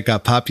of why it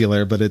got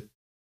popular, but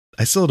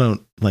I still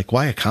don't like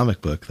why a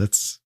comic book.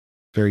 That's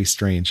very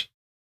strange.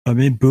 I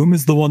mean, Boom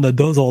is the one that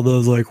does all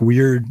those like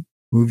weird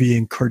movie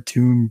and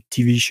cartoon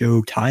TV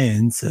show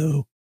tie-ins,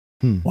 so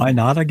why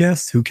not? I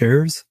guess who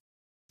cares?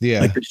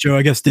 Yeah, like the show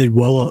I guess did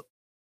well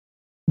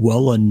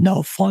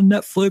enough on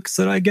Netflix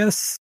that I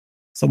guess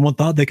someone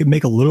thought they could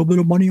make a little bit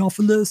of money off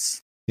of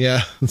this.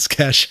 Yeah, let's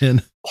cash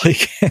in.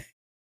 Like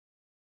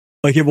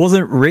it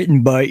wasn't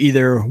written by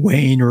either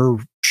Wayne or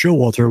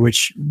Showalter,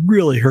 which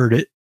really hurt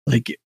it.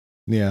 Like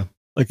yeah,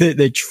 like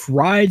they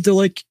tried to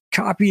like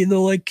copy the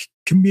like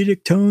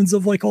comedic tones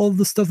of like all of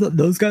the stuff that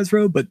those guys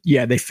wrote, but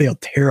yeah, they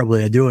failed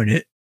terribly at doing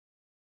it.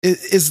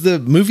 Is the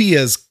movie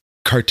as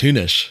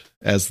cartoonish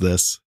as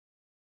this?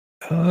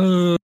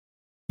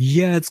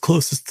 Yeah, it's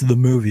closest to the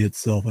movie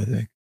itself, I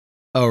think.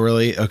 Oh,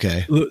 really?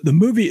 Okay. The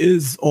movie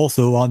is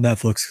also on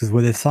Netflix, because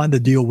when they signed the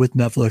deal with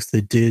Netflix,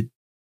 they did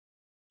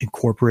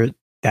incorporate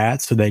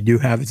that, so they do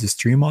have it to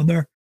stream on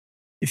there.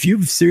 If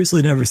you've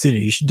seriously never seen it,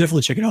 you should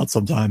definitely check it out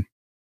sometime.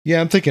 Yeah,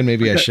 I'm thinking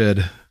maybe I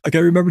should. Like I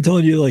remember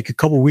telling you like a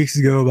couple weeks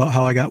ago about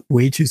how I got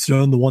way too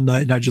stoned the one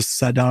night and I just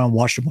sat down and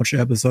watched a bunch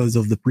of episodes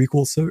of the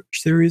prequel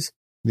series.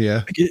 Yeah,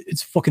 like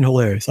it's fucking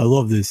hilarious. I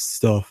love this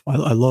stuff.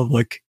 I love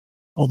like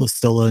all the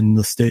Stella and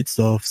the State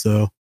stuff.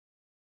 So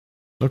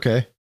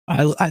okay,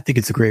 I think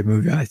it's a great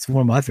movie. It's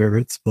one of my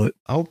favorites. But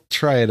I'll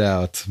try it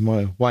out.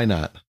 Why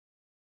not?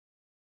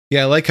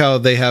 Yeah, I like how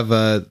they have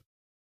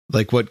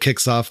like what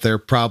kicks off their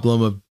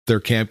problem of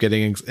their camp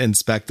getting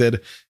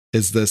inspected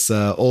is this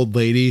old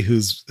lady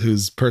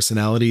whose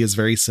personality is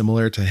very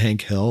similar to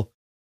Hank Hill.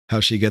 How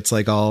she gets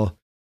like all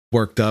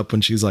worked up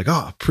when she's like,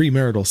 "Oh,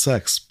 premarital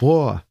sex,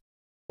 boy,"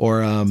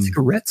 or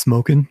cigarette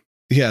smoking.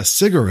 Yeah,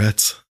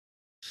 cigarettes.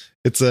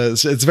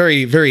 It's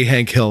very very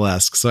Hank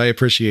Hill-esque, so I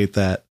appreciate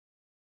that.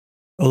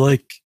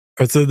 Like,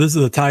 so this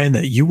is a tie-in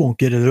that you won't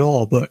get it at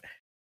all, but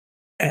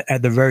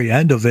at the very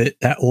end of it,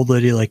 that old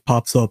lady like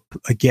pops up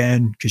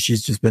again because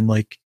she's just been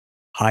like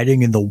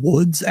hiding in the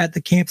woods at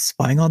the camp,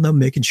 spying on them,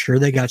 making sure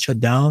they got shut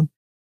down.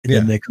 And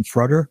then they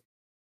confront her.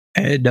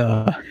 And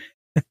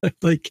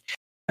like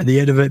at the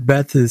end of it,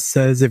 Beth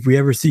says, "If we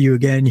ever see you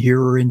again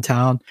here or in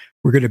town,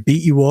 we're going to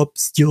beat you up,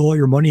 steal all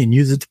your money, and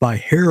use it to buy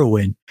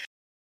heroin."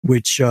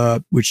 Which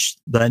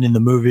then in the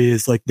movie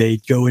is like they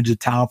go into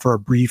town for a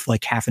brief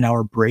like half an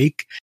hour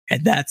break.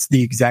 And that's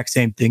the exact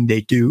same thing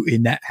they do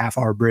in that half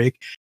hour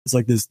break. It's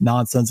like this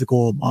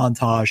nonsensical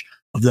montage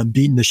of them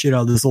beating the shit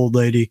out of this old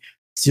lady,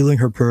 stealing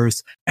her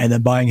purse, and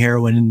then buying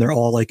heroin. And they're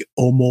all like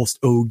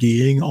almost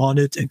ODing on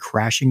it and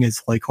crashing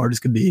as like hard as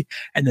can be.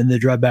 And then they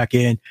drive back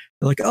in.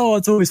 They're like, "Oh,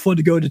 it's always fun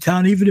to go to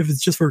town, even if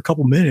it's just for a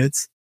couple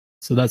minutes."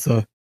 So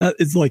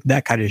it's like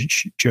that kind of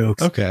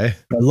jokes. Okay.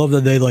 I love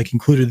that they like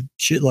included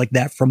shit like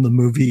that from the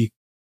movie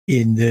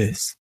in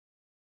this.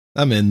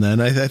 I'm in then.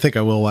 I think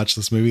I will watch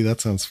this movie.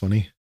 That sounds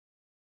funny.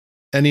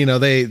 And you know,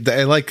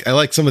 I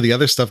like some of the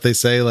other stuff they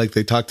say. Like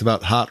they talked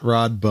about hot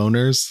rod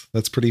boners.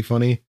 That's pretty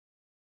funny.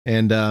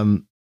 And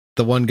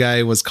the one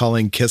guy was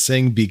calling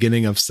kissing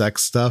beginning of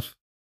sex stuff.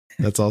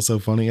 That's also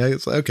funny.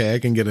 Okay, I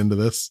can get into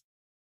this.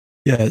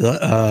 Yeah,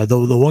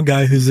 the one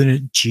guy who's in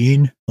it,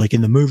 Gene, like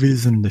in the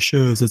movies and the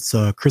shows, it's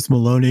Chris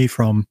Maloney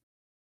from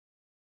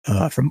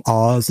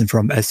Oz and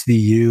from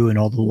SVU and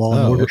all the Law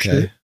and Order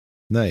shit.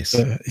 Nice.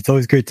 It's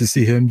always great to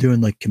see him doing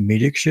like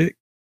comedic shit.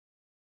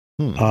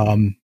 But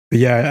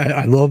yeah,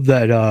 I love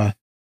that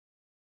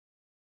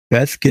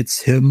Beth gets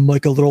him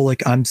like a little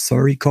like I'm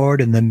sorry card,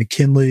 and then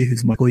McKinley,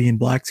 who's Michael Ian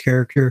Black's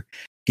character,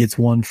 gets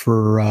one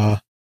for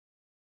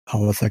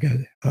what's that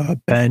guy?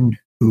 Ben,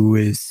 who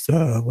is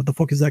what the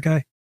fuck is that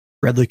guy?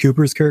 Bradley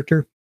Cooper's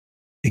character.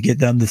 They get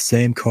them the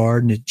same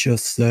card, and it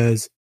just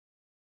says,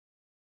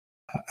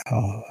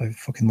 I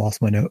fucking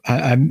lost my note.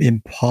 I'm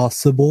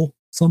impossible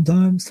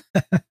sometimes.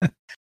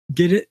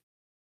 Get it?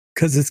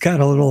 Because it's got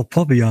a little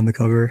puppy on the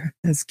cover.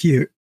 That's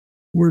cute.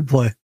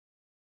 Wordplay.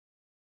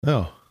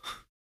 Oh,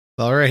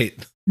 all right.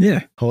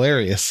 Yeah.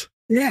 Hilarious.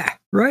 Yeah,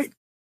 right?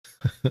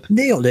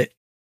 Nailed it.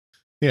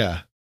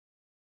 Yeah.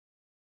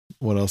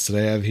 What else did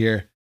I have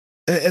here?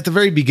 At the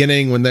very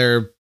beginning, when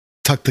they're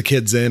tuck the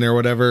kids in or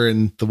whatever,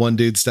 and the one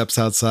dude steps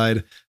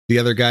outside, the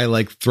other guy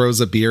like throws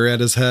a beer at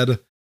his head,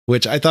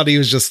 which I thought he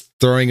was just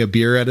throwing a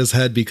beer at his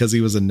head because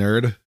he was a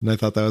nerd. And I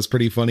thought that was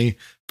pretty funny.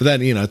 But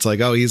then, it's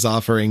like, oh, he's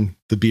offering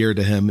the beer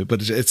to him,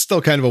 but it's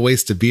still kind of a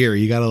waste of beer.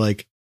 You got to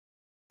like,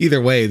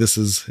 either way, this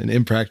is an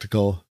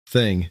impractical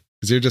thing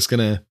because you're just going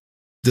to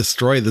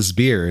destroy this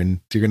beer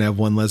and you're going to have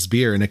one less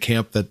beer in a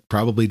camp that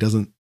probably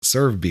doesn't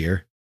serve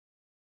beer.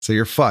 So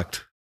you're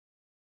fucked.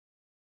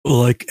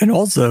 Like, and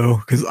also,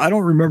 because I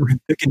don't remember him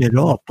picking it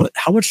up, but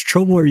how much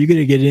trouble are you going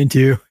to get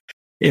into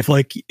if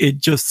like it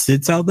just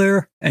sits out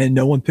there and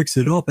no one picks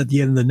it up at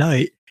the end of the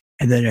night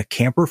and then a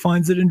camper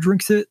finds it and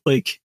drinks it?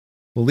 Like,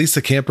 well, at least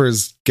the camper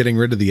is getting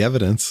rid of the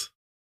evidence.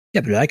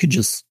 Yeah, but I could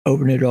just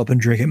open it up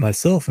and drink it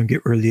myself and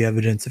get rid of the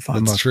evidence if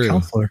I'm a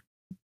counselor.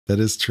 That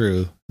is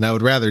true. And I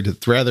would rather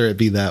it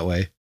be that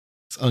way.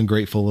 It's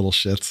ungrateful little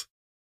shits.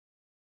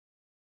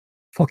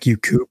 Fuck you,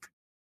 Coop.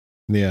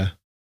 Yeah.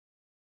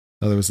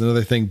 Oh, there was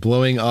another thing,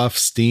 blowing off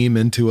steam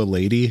into a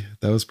lady.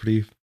 That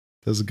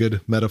was a good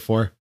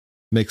metaphor.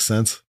 Makes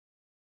sense.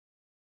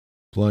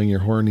 Blowing your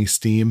horny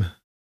steam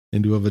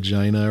into a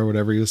vagina or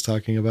whatever he was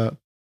talking about.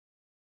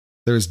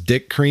 There's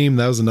dick cream.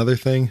 That was another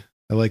thing.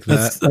 I like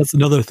that. That's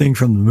another thing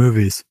from the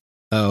movies.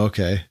 Oh,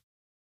 okay.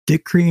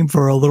 Dick cream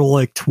for a little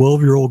like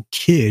 12-year-old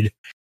kid.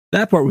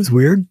 That part was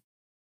weird.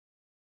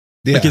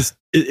 Yeah. Like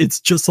it's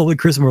just something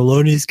Chris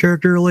Maloney's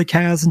character like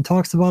has and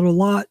talks about a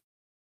lot.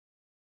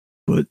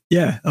 But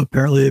yeah,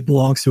 apparently it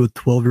belongs to a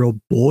 12-year-old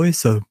boy,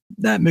 so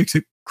that makes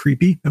it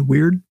creepy and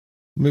weird.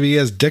 Maybe he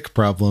has dick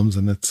problems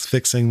and it's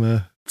fixing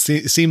it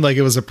seemed like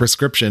it was a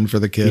prescription for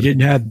the kid. He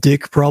didn't have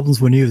dick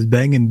problems when he was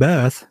banging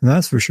Beth,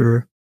 that's for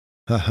sure.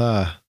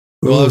 Haha.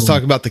 Well, I was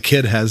talking about the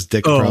kid has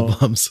dick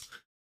problems.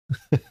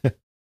 Do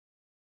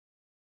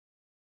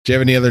you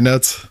have any other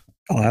notes?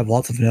 Oh, I have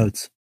lots of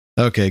notes.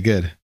 Okay,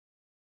 good.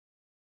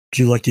 Would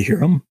you like to hear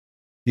them?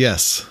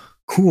 Yes.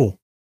 Cool.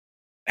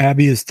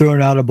 Abby is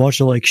throwing out a bunch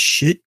of like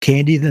shit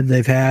candy that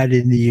they've had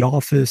in the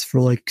office for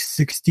like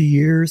 60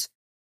 years.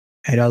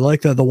 And I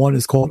like that the one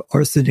is called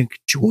Arsenic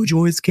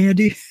Joy-Joy's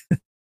candy.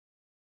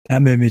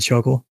 That made me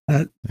chuckle.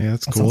 That cool.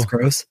 Sounds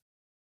gross.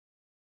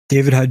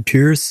 David Hyde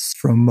Pierce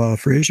from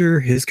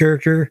Frasier, his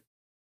character,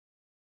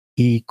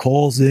 he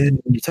calls in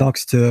and he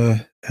talks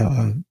to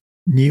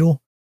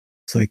Neil.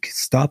 It's like,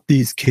 stop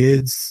these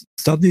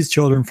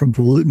children from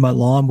polluting my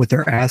lawn with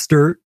their ass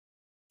dirt,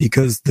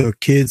 because the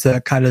kids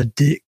that kind of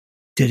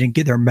didn't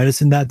get their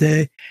medicine that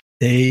day,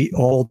 they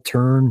all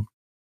turn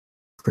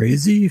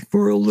crazy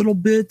for a little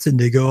bit and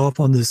they go off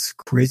on this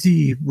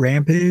crazy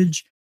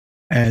rampage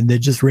and they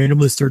just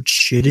randomly start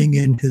shitting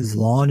in his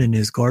lawn and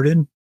his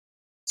garden.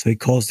 So he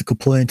calls to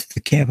complain to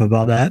the camp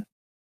about that.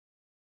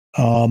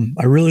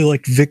 I really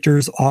liked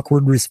Victor's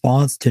awkward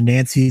response to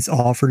Nancy's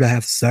offer to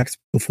have sex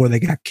before they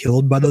got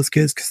killed by those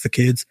kids, because the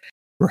kids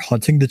were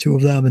hunting the two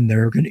of them and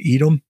they're going to eat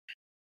them.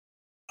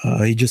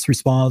 He just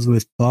responds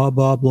with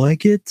Baba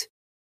blanket,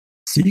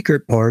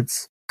 secret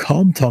parts,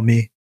 cum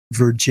tummy,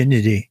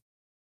 virginity.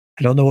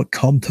 I don't know what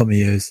cum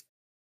tummy is.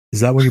 Is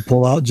that when you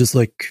pull out just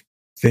like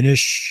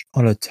finish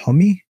on a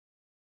tummy?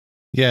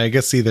 Yeah, I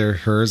guess either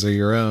hers or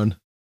your own.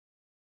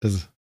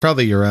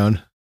 Probably your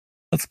own.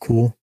 That's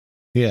cool.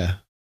 Yeah.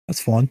 That's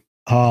fun.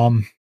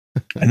 And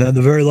then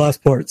the very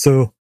last part.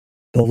 So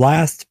the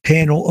last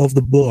panel of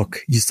the book,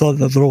 you saw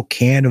the little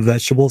can of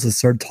vegetables that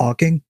started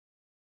talking.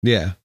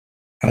 Yeah.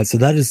 So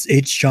that is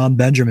H. John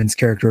Benjamin's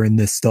character in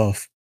this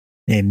stuff,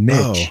 named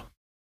Mitch. Oh.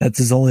 That's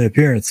his only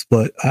appearance,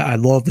 but I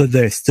love that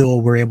they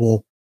still were able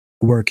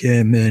to work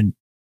him in,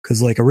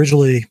 because like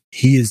originally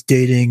he is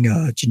dating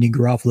Janeane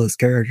Garofalo's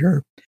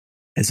character,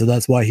 and so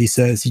that's why he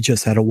says he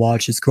just had to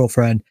watch his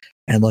girlfriend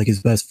and like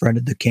his best friend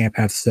at the camp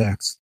have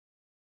sex.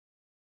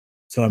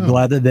 So I'm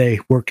glad that they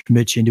worked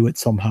Mitch into it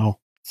somehow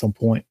at some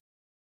point.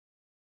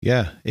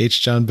 Yeah,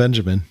 H. John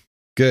Benjamin.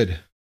 Good.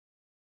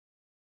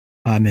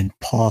 I'm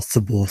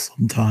impossible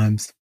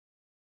sometimes.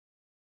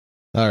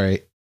 All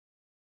right.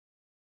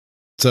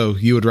 So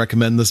you would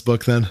recommend this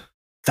book then?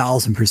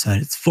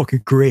 1000%. It's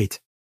fucking great.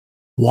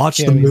 Watch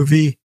the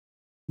movie,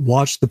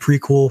 watch the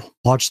prequel,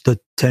 watch the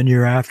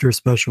 10-year after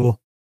special,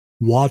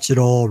 watch it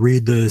all,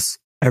 read this,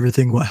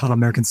 everything what Hot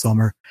American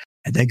Summer,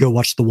 and then go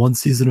watch the 1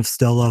 season of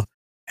Stella,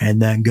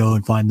 and then go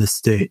and find the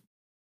state.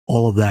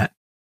 All of that.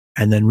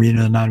 And then read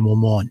the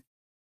 911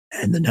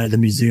 and the Night of the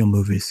Museum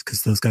movies,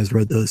 because those guys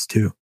read those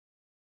too.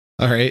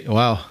 All right.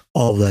 Wow.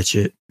 All of that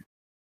shit.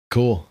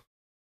 Cool.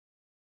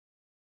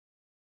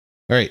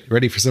 All right.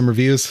 Ready for some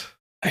reviews?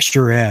 I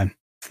sure am.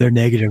 If they're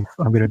negative,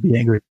 I'm going to be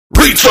angry.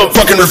 Read some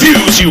fucking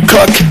reviews, you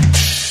cuck!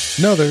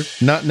 No, they're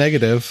not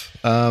negative.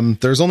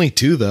 There's only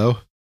 2 though.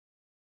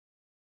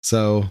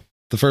 So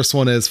the first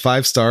one is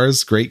 5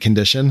 stars, great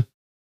condition.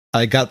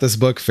 I got this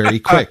book very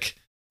quick.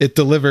 It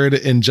delivered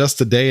in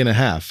just a day and a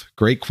half.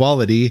 Great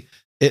quality.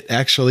 It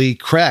actually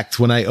cracked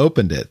when I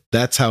opened it.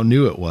 That's how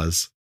new it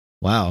was.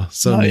 Wow.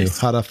 So Nice.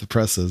 new. Hot off the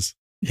presses.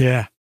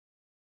 Yeah.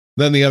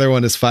 Then the other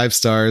one is 5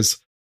 stars.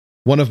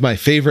 One of my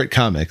favorite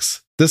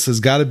comics. This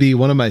has got to be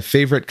one of my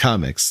favorite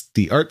comics.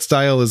 The art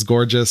style is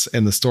gorgeous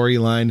and the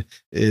storyline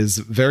is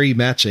very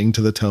matching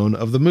to the tone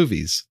of the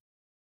movies.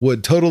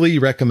 Would totally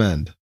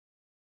recommend.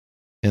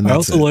 And I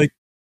that's also it.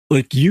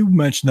 like you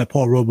mentioned that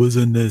Paul Rudd was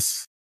in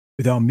this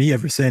without me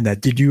ever saying that.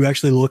 Did you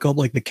actually look up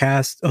like the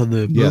cast of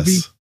the movie?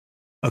 Yes.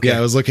 Okay. Yeah,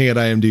 I was looking at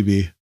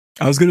IMDb.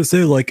 I was going to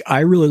say, like, I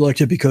really liked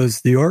it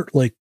because the art,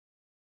 like,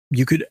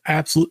 you could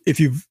absolutely, if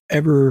you've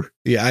ever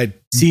I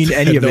seen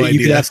any had of no it, you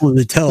could idea.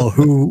 absolutely tell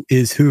who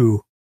is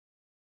who.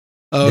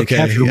 They Okay.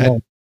 captured them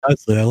all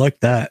nicely. I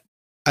like that.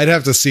 I'd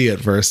have to see it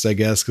first, I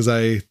guess, because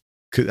I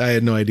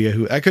had no idea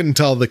who. I couldn't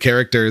tell the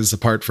characters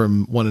apart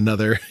from one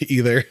another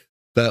either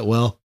that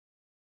well.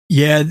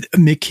 Yeah,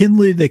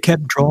 McKinley, they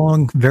kept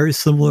drawing very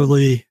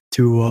similarly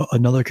to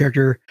another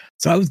character.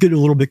 So I was getting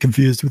a little bit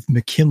confused with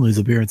McKinley's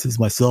appearances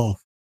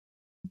myself.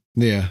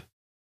 Yeah.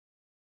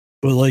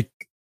 But like,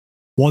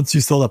 once you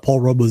saw that Paul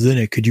Rudd was in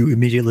it, could you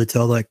immediately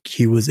tell that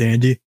he was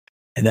Andy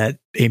and that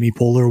Amy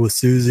Poehler was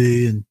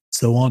Susie and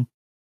so on?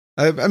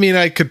 I mean,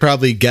 I could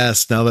probably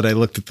guess now that I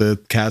looked at the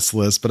cast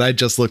list, but I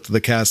just looked at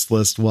the cast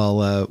list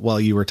while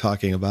you were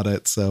talking about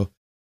it, so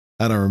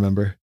I don't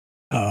remember.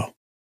 Oh,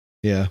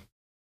 Yeah.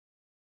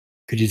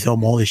 could you tell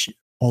Molly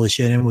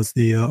Shannon was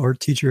the art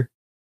teacher?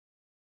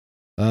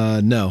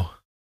 No.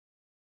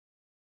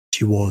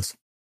 She was.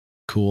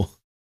 Cool.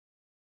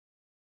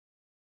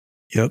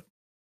 Yep.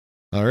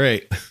 All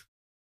right.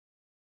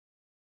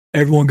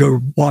 Everyone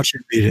go watch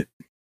it, read it.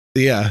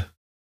 Yeah.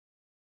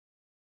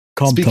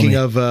 Calm Speaking tummy.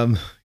 of,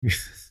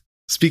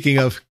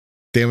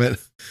 damn it.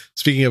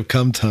 Speaking of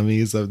cum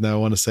tummies, I now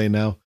want to say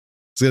now.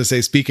 I was going to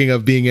say, speaking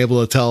of being able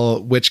to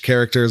tell which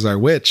characters are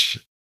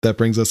which, that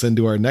brings us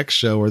into our next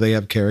show where they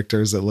have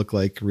characters that look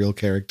like real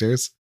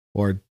characters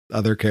or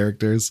other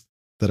characters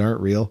that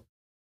aren't real.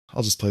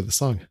 I'll just play the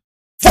song.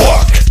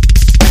 Fuck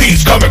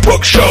these comic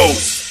book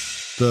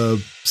shows! The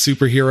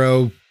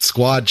Superhero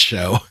Squad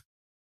Show.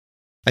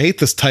 I hate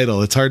this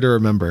title. It's hard to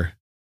remember.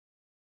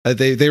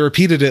 They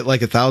repeated it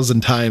like 1,000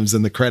 times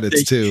in the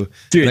credits too.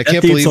 Dude, And I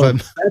can't believe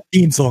that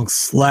theme song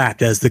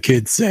slapped, as the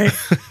kids say.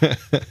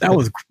 That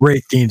was a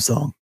great theme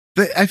song.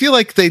 I feel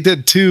like they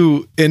did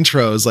 2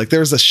 intros. Like there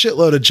was a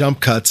shitload of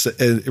jump cuts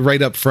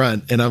right up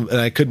front, and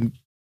I couldn't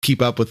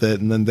keep up with it.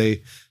 And then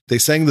they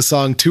sang the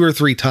song 2 or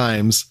 3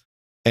 times,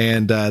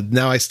 and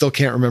now I still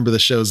can't remember the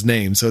show's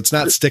name, so it's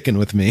not sticking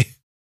with me.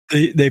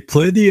 They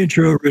played the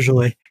intro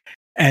originally,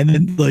 and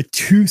then like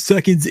 2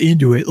 seconds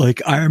into it, like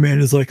Iron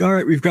Man is like, "All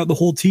right, we've got the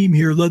whole team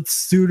here. Let's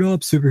suit up,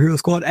 Superhero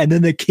Squad." And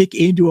then they kick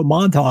into a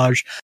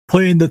montage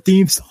playing the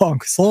theme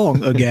song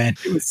again.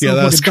 It was so Yeah,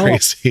 that was fucking dumb.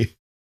 crazy.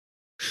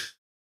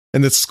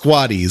 And it's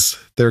squaddies.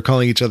 They're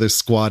calling each other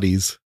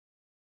squaddies.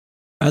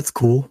 That's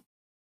cool.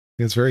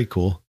 It's very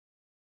cool.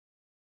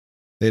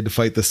 They had to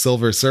fight the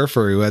Silver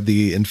Surfer who had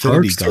the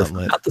Infinity Dark Surfer,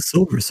 Gauntlet. not the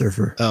Silver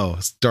Surfer. Oh,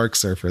 it's Dark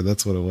Surfer.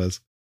 That's what it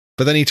was.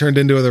 But then he turned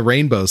into the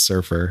Rainbow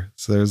Surfer.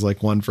 So there's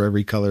like one for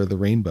every color of the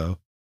rainbow.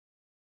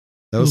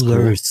 That was cool.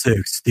 There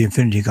 6, the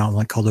Infinity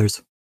Gauntlet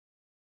colors.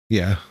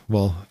 Yeah.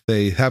 Well,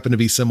 they happen to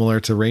be similar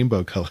to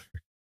rainbow color.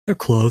 They're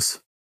close.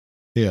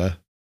 Yeah.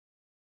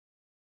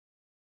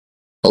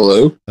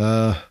 Hello?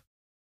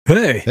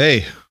 Hey,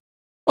 Hey.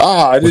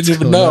 I what's didn't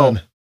even going know.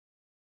 on?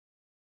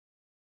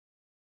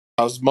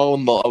 I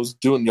was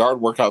doing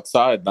yard work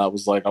outside, and I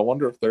was like, I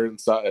wonder if they're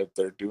inside, if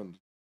they're doing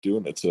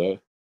it today.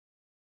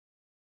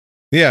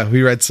 Yeah,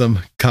 we read some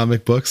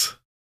comic books.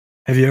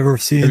 have you ever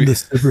seen the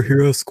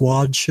Superhero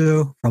Squad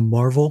show from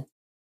Marvel?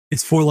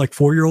 It's for like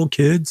 4-year-old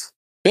kids.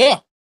 Yeah.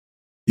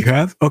 You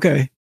have?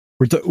 Okay.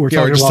 We're We're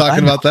just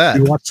talking about that.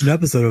 We watched an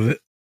episode of it.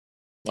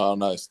 Oh,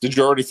 nice. Did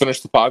you already finish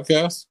the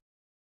podcast?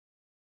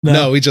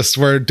 No,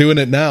 we're doing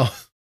it now.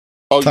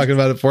 Oh, Talking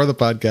about it for the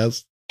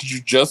podcast. did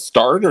you just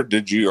start, or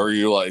are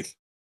you like?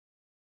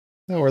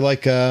 No, we're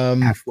like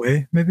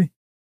halfway, maybe.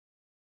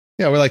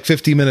 yeah, we're like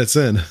 50 minutes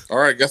in. All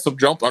right, guess I'm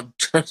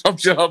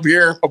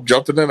here. I'm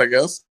jumping in, I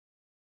guess.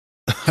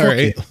 All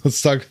right,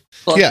 let's talk.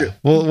 Fuck Yeah, it.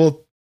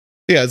 we'll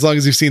yeah, as long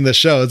as you've seen the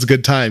show, it's a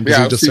good time because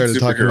Yeah, we I've just seen started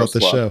talking Superhero about the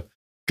Squad. show.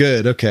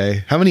 Good.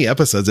 Okay. How many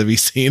episodes have you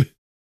seen?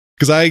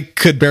 Because I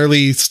could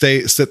barely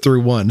sit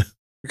through one.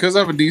 Because I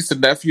have a niece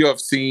and nephew, I've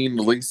seen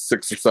at least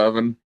 6 or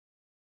 7.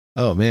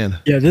 Oh man.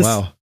 Yeah.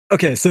 Wow.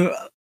 Okay, so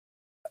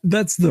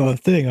that's the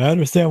thing. I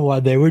understand why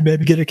they would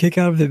maybe get a kick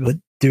out of it, but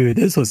dude,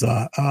 this was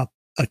a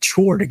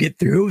chore to get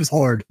through. It was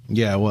hard.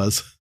 Yeah, it was.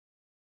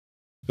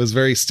 It was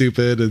very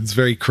stupid. It's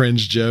very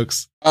cringe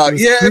jokes.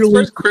 It's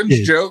very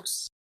cringe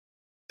jokes.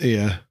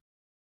 Yeah.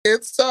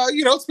 It's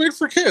it's made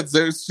for kids.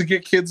 It's to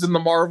get kids in the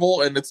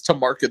Marvel, and it's to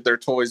market their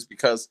toys,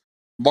 because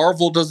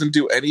Marvel doesn't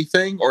do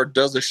anything or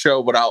does a show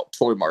without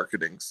toy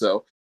marketing.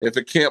 So if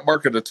it can't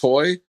market a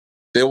toy,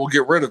 they will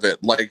get rid of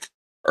it. Like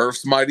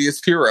Earth's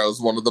Mightiest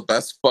Heroes, one of the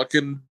best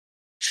fucking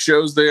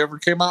shows they ever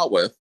came out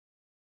with.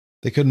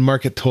 They couldn't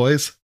market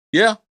toys?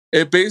 Yeah.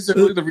 It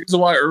basically, the reason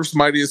why Earth's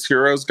Mightiest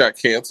Heroes got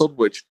canceled,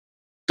 which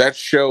that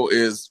show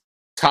is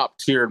top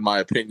tier in my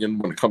opinion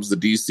when it comes to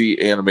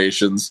DC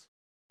animations,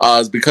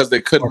 is because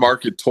they couldn't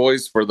market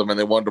toys for them, and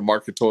they wanted to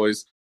market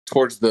toys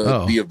towards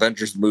the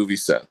Avengers movie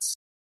sets.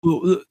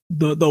 Well,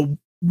 the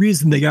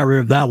reason they got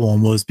rid of that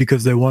one was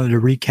because they wanted to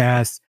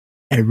recast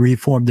and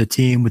reform the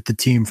team with the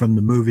team from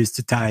the movies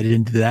to tie it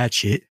into that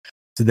shit.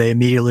 So they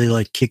immediately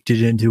like kicked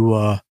it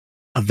into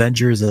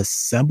Avengers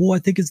Assemble, I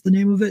think is the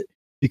name of it,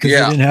 because they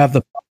didn't have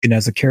the Falcon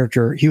as a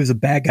character. He was a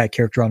bad guy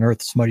character on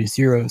Earth's Mightiest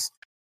Heroes,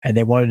 and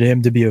they wanted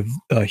him to be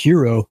a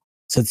hero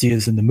since he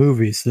is in the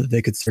movies, so that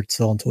they could start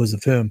selling toys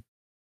of him.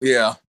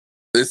 Yeah.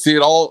 See,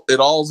 it all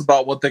is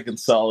about what they can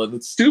sell, and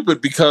it's stupid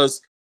because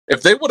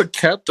if they would have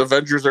kept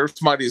Avengers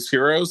Earth's Mightiest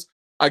Heroes,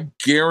 I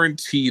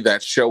guarantee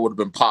that show would have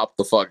been popped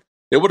the fuck.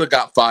 It would have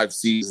got 5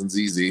 seasons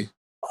easy.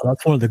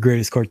 That's one of the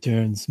greatest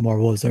cartoons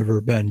Marvel has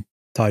ever been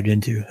tied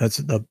into. That's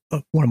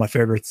one of my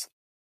favorites.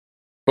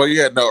 But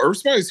yeah, no,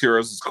 Earth's Mightiest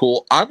Heroes is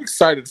cool. I'm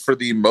excited for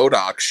the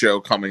MODOK show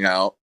coming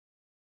out.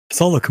 I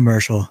saw the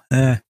commercial.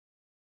 I'm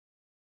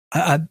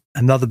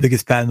not the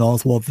biggest Patton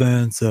Oswalt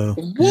fan, so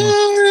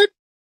what?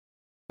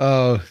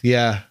 Oh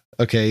yeah,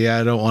 okay, yeah.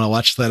 I don't want to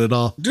watch that at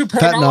all. Dude,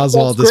 Patton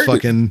Oswalt is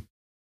fucking.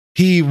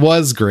 He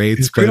was great,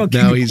 but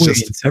now he's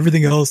just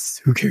everything else.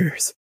 Who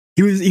cares?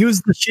 He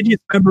was the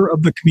shittiest member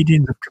of the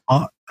Comedians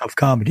of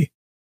Comedy.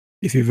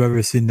 If you've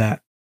ever seen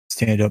that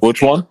stand up,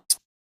 which one?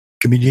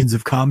 Comedians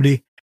of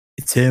Comedy.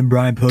 It's him,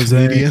 Brian Posey.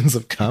 Comedians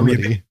of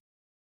Comedy.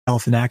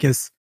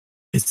 Galifianakis.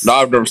 No,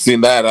 I've never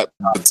seen that.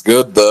 It's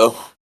good though.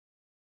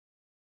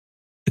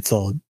 It's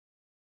solid.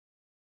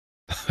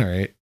 All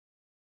right.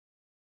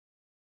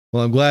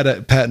 Well, I'm glad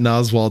that Patton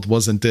Oswalt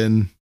wasn't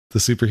in the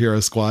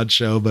Superhero Squad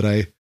show, but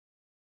I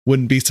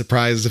wouldn't be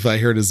surprised if I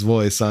heard his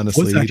voice.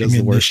 Honestly, he does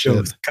the worst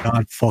shit.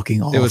 God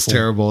fucking awful. It was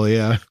terrible.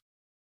 Yeah,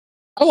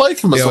 I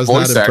like him as a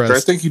voice actor. I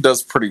think he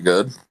does pretty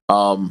good.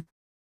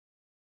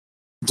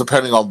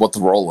 Depending on what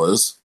the role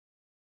is.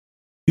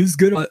 He was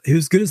good. He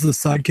was good as the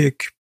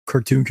sidekick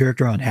cartoon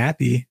character on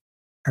Happy.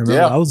 I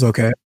remember that was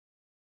okay.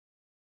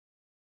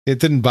 It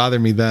didn't bother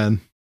me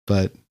then,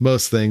 but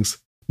most things.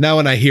 Now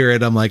when I hear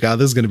it, I'm like, oh,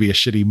 this is going to be a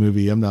shitty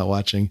movie. I'm not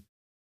watching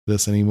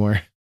this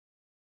anymore.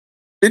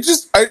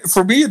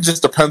 For me, it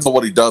just depends on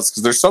what he does,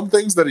 because there's some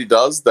things that he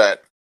does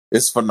that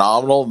is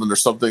phenomenal, and then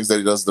there's some things that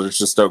he does that is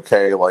just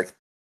okay. Like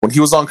when he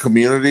was on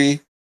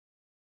Community,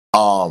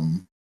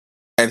 and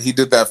he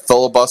did that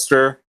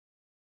filibuster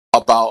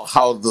about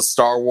how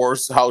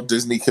how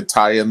Disney could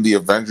tie in the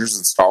Avengers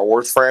and Star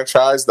Wars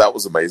franchise. That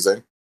was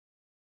amazing.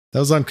 That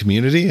was on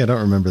Community? I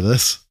don't remember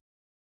this.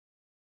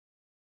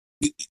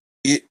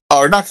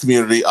 Or not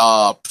Community,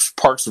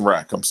 Parks and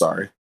Rec, I'm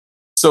sorry.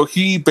 So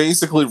he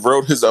basically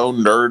wrote his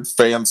own nerd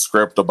fan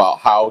script about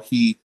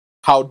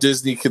how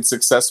Disney could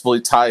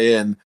successfully tie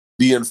in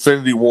the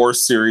Infinity War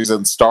series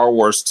and Star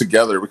Wars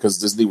together, because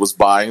Disney was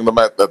buying them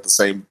at the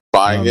same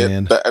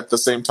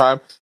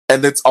time.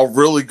 And it's a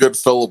really good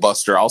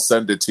filibuster. I'll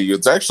send it to you.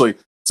 It's actually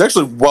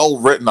well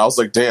written. I was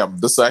like, damn,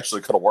 this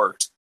actually could have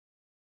worked.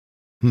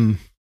 All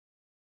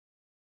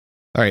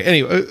right.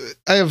 Anyway,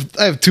 I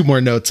have 2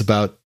 more notes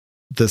about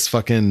this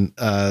fucking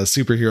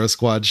Superhero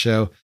Squad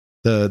show.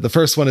 The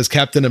first one is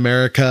Captain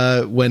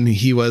America when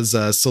he was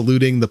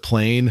saluting the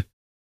plane.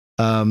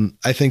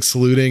 I think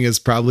saluting is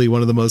probably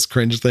one of the most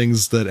cringe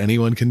things that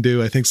anyone can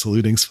do. I think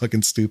saluting's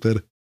fucking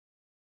stupid.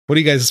 What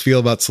do you guys feel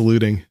about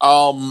saluting?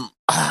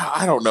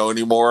 I don't know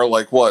anymore.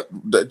 Like what?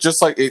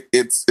 Just like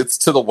it's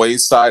to the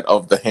wayside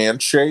of the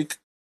handshake.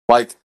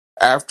 Like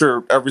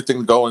after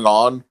everything going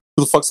on,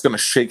 who the fuck's gonna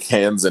shake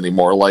hands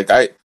anymore? Like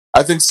I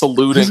think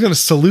saluting. Who's gonna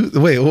salute?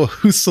 Wait, well,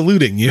 who's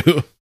saluting you?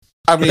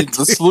 I mean,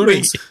 the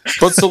saluting,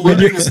 but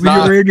saluting is not. When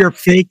you're wearing your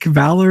fake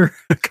Valor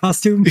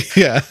costume.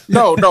 Yeah.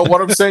 No.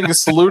 What I'm saying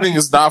is, saluting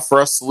is not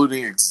for us.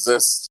 Saluting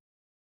exists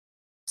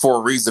for a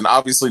reason.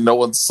 Obviously, no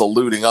one's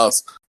saluting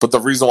us, but the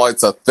reason why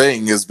it's a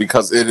thing is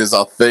because it is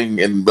a thing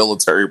in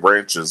military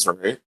branches,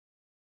 right?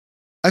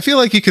 I feel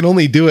like you can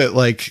only do it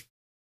like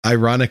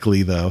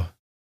ironically, though.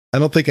 I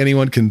don't think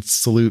anyone can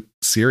salute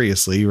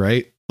seriously,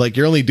 right? Like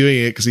you're only doing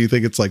it because you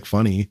think it's like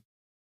funny.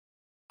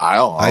 I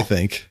don't know. I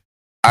think.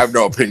 I have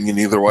no opinion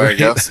either way, I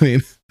guess. I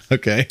mean,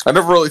 okay. I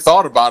never really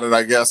thought about it,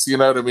 I guess. You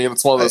know what I mean?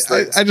 It's one of those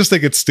things. I just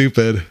think it's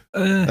stupid.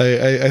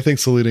 I think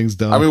saluting's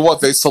dumb. I mean,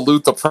 what? They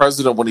salute the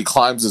president when he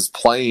climbs his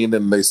plane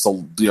and they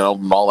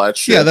and all that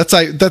shit. Yeah,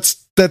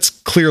 that's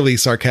clearly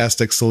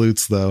sarcastic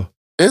salutes, though.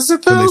 Is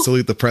it, though? When they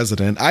salute the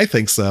president. I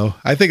think so.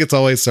 I think it's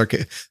always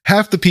sarcastic.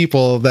 Half the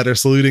people that are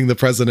saluting the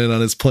president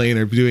on his plane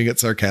are doing it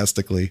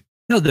sarcastically.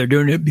 No, they're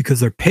doing it because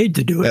they're paid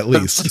to do it. At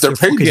least. They're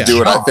paid to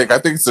do it, I think. I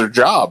think it's their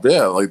job.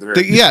 Yeah.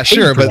 Yeah,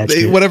 sure. But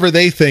whatever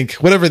they think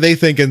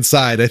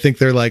inside, I think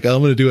they're like, oh,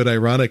 I'm going to do it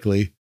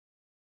ironically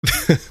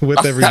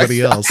with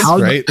everybody else,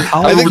 right?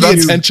 I think the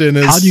intention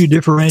is. How do you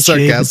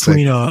differentiate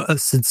between a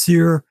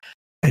sincere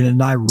and an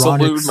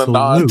ironic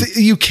salute?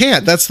 You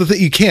can't. That's the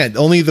thing. You can't.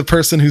 Only the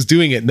person who's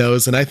doing it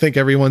knows, and I think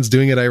everyone's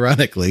doing it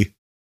ironically.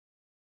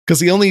 Because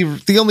the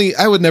only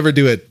I would never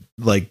do it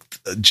like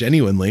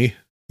genuinely,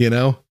 you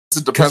know?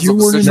 It depends you on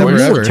the weren't in the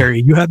situation.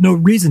 military. You have no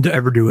reason to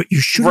ever do it.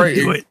 You shouldn't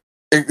do it.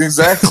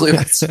 Exactly.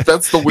 That's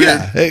the weird.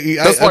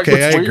 Yeah,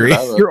 I agree.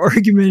 Your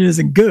argument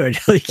isn't good.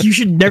 Like, you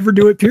should never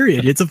do it,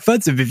 period. It's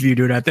offensive if you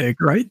do it, I think,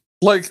 right?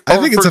 Like,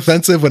 I think it's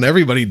offensive when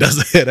everybody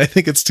does it. I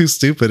think it's too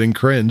stupid and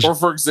cringe. Or,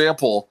 for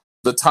example,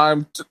 the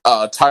time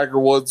Tiger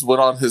Woods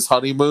went on his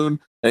honeymoon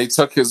and he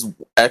took his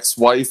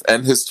ex-wife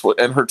and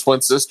and her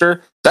twin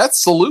sister,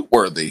 that's salute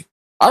worthy.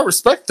 I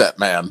respect that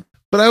man.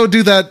 But I would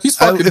do that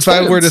if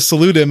I were to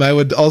salute him. I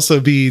would also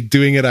be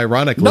doing it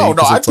ironically. No,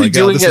 I'd be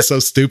doing this is so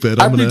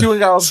stupid. I'd be doing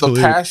it out of the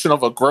passion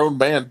of a grown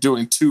man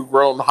doing two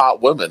grown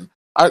hot women.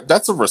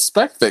 That's a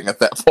respect thing at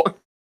that point.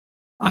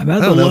 I'm at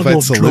the level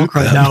of drunk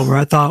right now where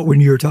I thought when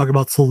you were talking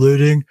about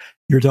saluting,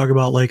 you were talking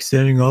about like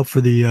standing up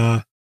for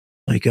the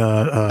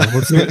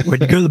what's it?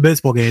 When you go to the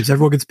baseball games,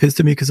 everyone gets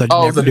pissed at me because I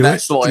never do it.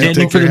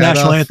 Standing for the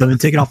national anthem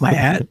and taking off my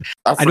hat.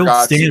 I don't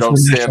stand for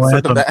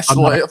the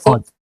national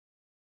anthem.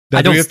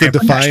 I don't have to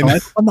define.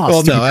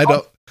 Well, no, I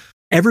don't.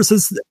 Ever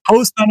since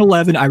post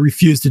 9/11, I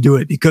refuse to do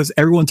it because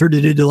everyone turned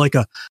it into like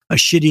a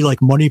shitty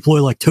like money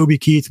ploy, like Toby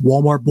Keith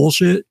Walmart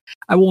bullshit.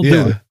 I won't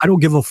do it. I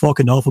don't give a fuck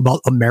enough about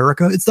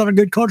America. It's not a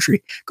good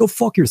country. Go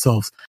fuck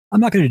yourselves.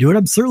 I'm not going to do it.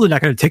 I'm certainly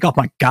not going to take off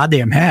my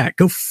goddamn hat.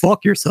 Go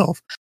fuck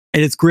yourself.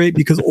 And it's great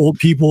because old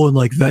people and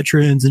like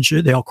veterans and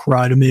shit, they all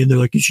cry to me and they're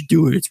like, you should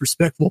do it. It's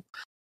respectful.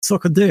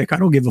 Suck a dick. I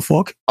don't give a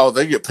fuck. Oh,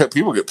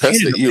 people get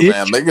pissed at you,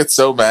 man. They get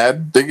so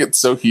mad. They get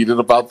so heated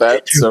about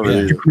that.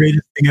 The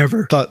greatest thing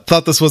ever.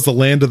 Thought this was the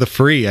land of the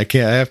free. I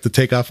have to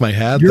take off my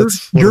hat.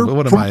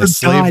 What am I, a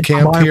slave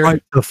camp here?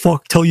 Right to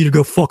tell you to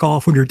go fuck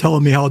off when you're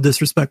telling me how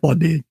disrespectful I'm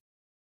being.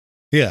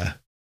 Yeah.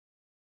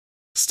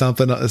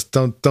 Stomping.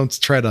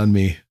 Don't tread on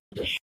me.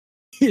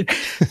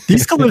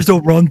 These colors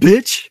don't run,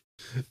 bitch.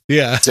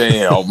 Yeah.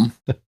 Damn.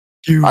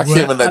 I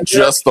came in at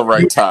just the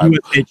right time.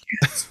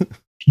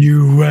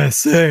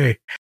 USA.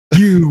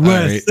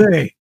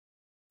 Right.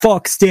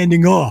 Fuck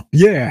standing up.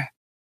 Yeah.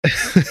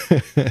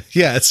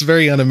 Yeah, it's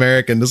very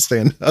un-American to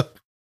stand up.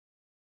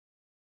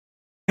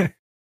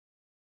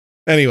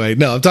 Anyway,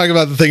 no, I'm talking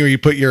about the thing where you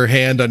put your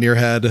hand on your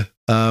head,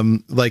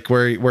 like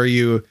where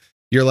you're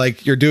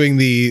doing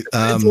the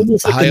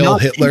Heil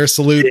Hitler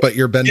salute, but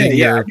you're bending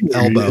your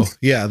elbow.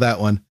 Yeah,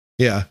 that one.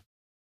 Yeah.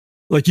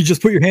 Like you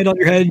just put your hand on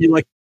your head and you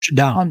like push it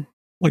down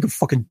like a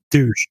fucking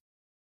douche.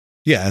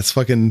 Yeah, it's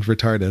fucking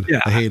retarded.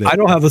 Yeah, I hate it. I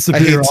don't have a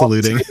superior. I hate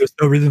saluting. There's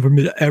no reason for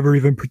me to ever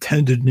even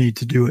pretend to need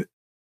to do it.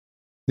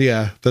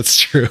 Yeah, that's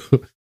true. All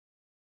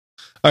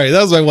right,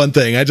 that was my one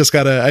thing.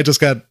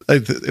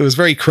 It was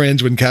very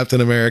cringe when Captain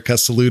America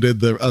saluted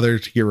the other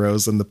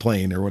heroes in the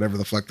plane or whatever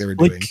the fuck they were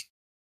doing.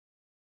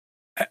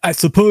 I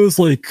suppose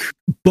like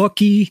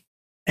Bucky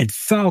and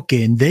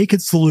Falcon, they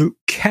could salute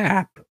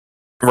Cap.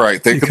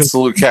 Right, they could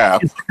salute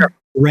Cap.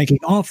 Ranking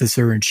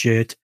officer and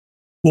shit.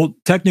 Well,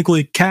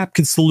 technically Cap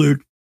can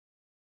salute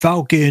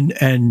Falcon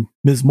and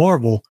Ms.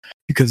 Marvel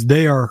because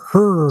they are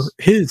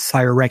his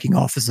higher ranking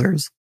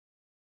officers.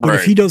 But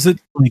if he does it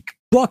like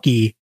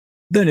Bucky,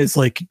 then it's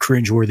like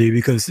cringeworthy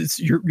because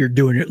you're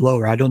doing it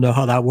lower. I don't know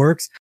how that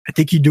works. I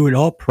think you do it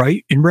up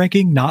right in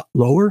ranking, not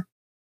lower.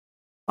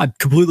 I'm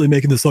completely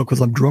making this up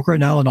because I'm drunk right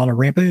now and on a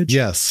rampage.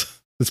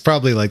 Yes, it's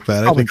probably like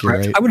that. I think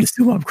correct. You're right. I would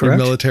assume I'm correct.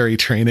 In military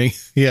training,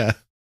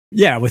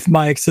 yeah, with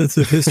my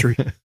extensive history.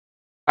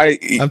 We're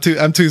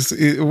too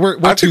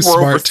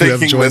smart to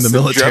have joined the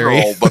military.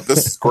 General, but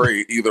this is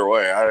great either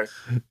way.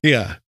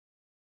 Yeah.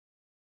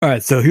 All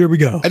right, so here we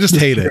go. I just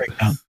hate it.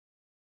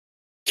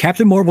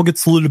 Captain Marvel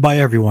gets saluted by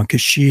everyone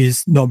because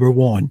she's number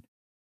one.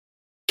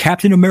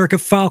 Captain America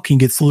Falcon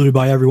gets saluted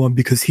by everyone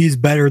because he's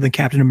better than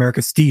Captain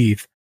America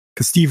Steve,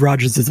 because Steve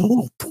Rogers is a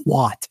little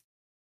twat.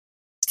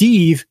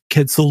 Steve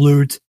can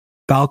salute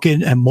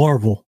Falcon and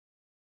Marvel.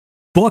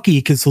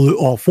 Bucky can salute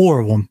all four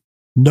of them.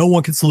 No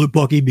one can salute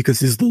Bucky because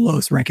he's the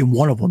lowest ranking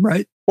one of them,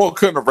 right? Well,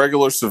 couldn't a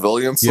regular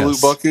civilian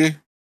salute Bucky?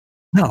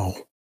 No.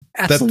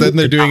 Then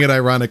they're doing it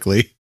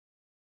ironically.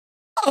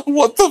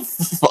 What the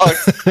fuck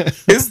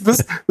is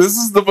this? This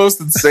is the most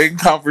insane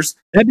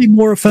conversation. That'd be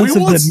more offensive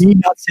than me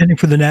not standing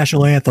for the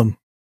national anthem.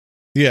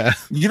 Yeah.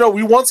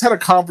 We once had a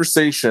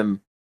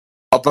conversation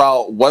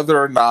about whether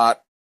or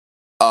not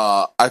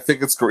I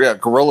think it's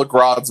Gorilla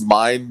Grodd's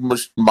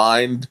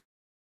mind.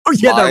 Oh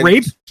yeah, that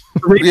rape.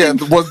 Yeah,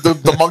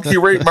 the monkey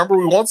rape. Remember,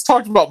 we once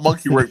talked about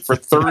monkey rape for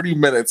 30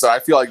 minutes. I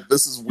feel like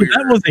this is weird.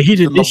 That was a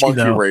heated issue,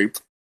 monkey though. Rape.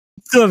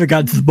 Still haven't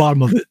gotten to the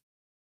bottom of it.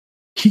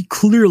 He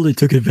clearly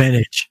took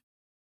advantage.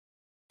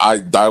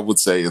 I would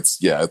say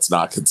it's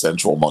not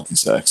consensual monkey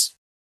sex.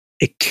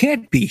 It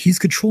can't be. He's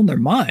controlling their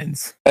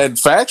minds. And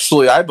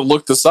factually, I had to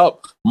look this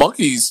up.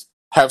 Monkeys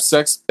have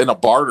sex in a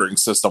bartering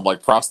system,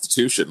 like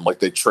prostitution, like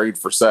they trade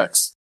for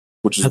sex,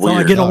 which is That's weird.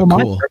 how I get all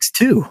my sex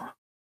too.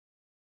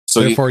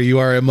 So therefore, you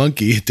are a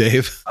monkey,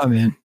 Dave. I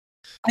mean,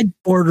 I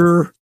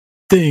barter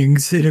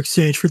things in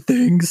exchange for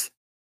things.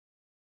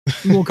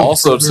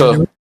 Also,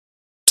 to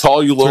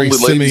all you lonely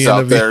ladies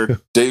out there,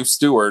 Dave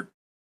Stewart,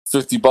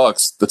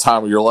 $50, the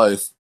time of your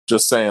life.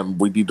 Just saying,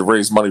 we need to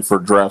raise money for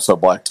Giraffes Have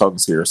Black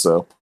Tongues here,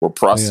 so we're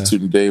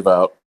prostituting Dave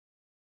out.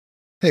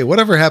 Hey,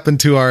 whatever happened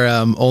to our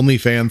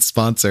OnlyFans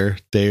sponsor,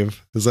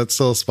 Dave? Is that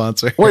still a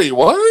sponsor? Wait,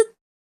 what?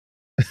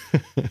 Do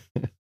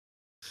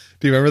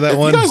you remember that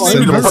one? Yeah,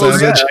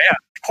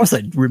 of course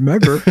I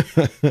remember.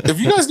 If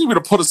you guys need me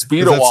to put a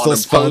Speedo on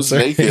and pose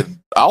naked,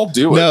 I'll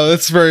do it. No,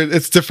 it's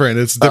different.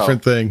 It's a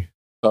different thing.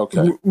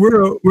 Okay.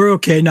 We're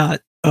okay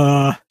not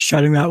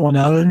shutting that one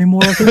out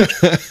anymore, I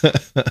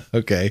think.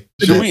 Okay.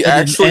 Should we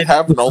actually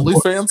have an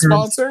OnlyFans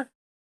sponsor?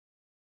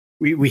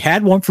 We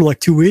had one for like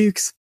 2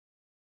 weeks.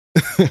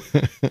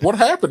 What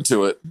happened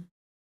to it?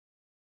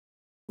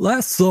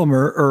 Last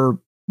summer, or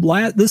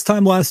this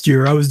time last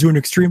year, I was doing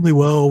extremely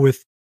well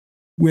with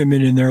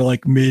women in their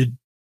like mid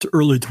to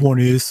early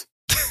 20s.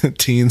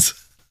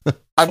 Teens.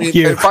 I mean,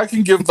 if I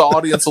can give the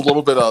audience a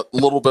little bit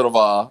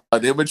of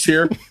an image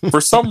here,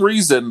 for some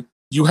reason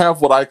you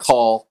have what I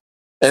call,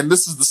 and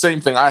this is the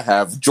same thing I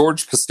have,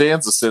 George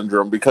Costanza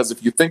syndrome. Because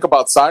if you think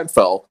about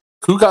Seinfeld,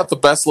 who got the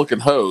best looking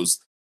hose?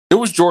 It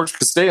was George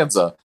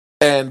Costanza.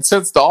 And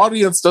since the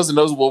audience doesn't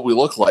know what we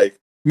look like,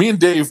 me and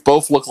Dave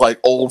both look like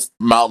old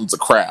mountains of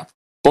crap.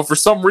 But for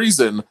some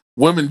reason,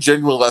 women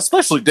genuinely,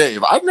 especially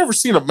Dave, I've never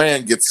seen a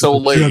man get so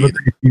laid.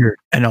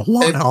 And a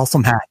lot of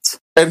awesome hats.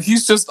 And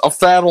he's just a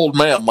fat old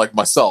man like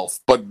myself.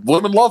 But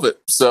women love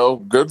it. So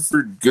good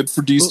for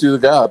DC the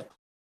God.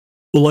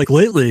 Well, like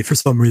lately, for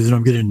some reason,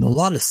 I'm getting a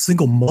lot of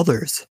single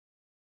mothers.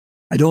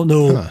 I don't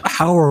know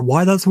how or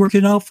why that's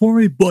working out for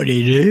me, but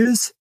it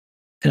is.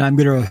 And I'm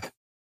going to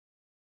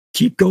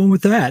keep going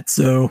with that.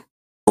 So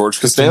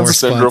George Costanza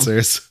syndrome.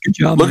 Good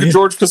job, Look man. at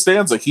George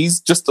Costanza. He's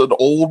just an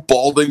old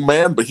balding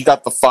man, but he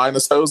got the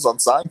finest hose on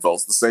Seinfeld.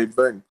 It's the same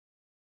thing.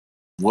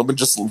 Women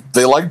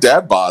they like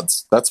dad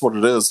bods. That's what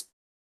it is.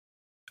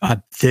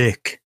 I'm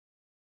thick.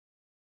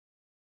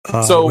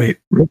 So wait.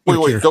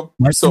 Go.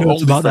 So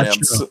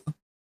OnlyFans.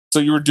 So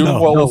you were doing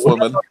well with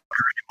women.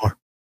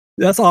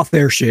 That's off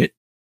air shit.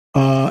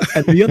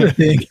 And the other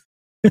thing,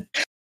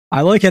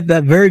 I like at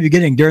that very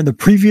beginning during the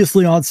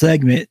previously on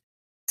segment,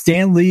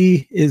 Stan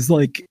Lee is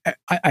like,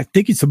 I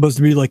think he's supposed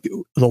to be like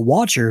the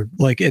watcher.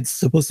 Like it's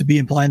supposed to be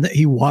implying that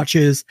he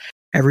watches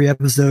every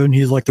episode and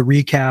he's like the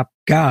recap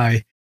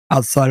guy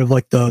outside of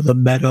like the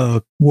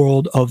meta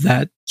world of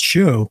that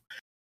show.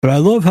 But I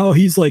love how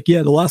he's like,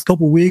 yeah, the last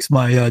couple of weeks,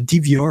 my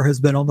DVR has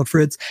been on the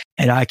fritz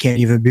and I can't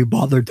even be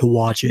bothered to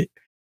watch it.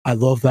 I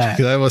love that.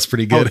 That was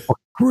pretty good. Oh,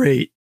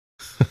 great.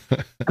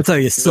 That's how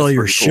you sell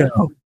your show.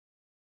 Cool.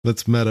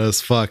 That's meta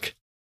as fuck.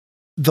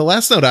 The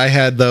last note I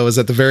had, though, is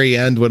at the very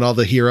end when all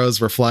the heroes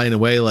were flying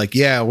away, like,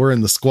 yeah, we're in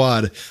the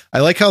squad. I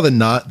like how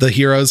the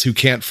heroes who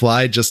can't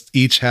fly just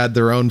each had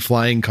their own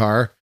flying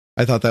car.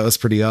 I thought that was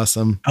pretty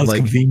awesome. That was like,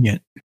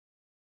 convenient.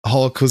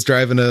 Hulk was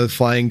driving a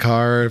flying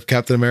car,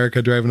 Captain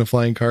America driving a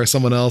flying car,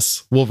 someone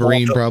else,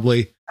 Wolverine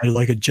probably. I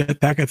like a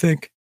jetpack, I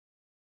think.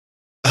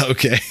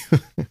 Okay.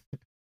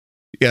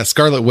 Yeah,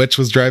 Scarlet Witch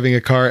was driving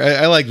a car.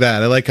 I like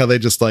that. I like how they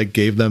just like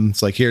gave them,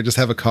 it's like, here, just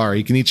have a car.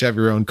 You can each have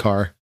your own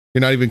car.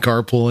 You're not even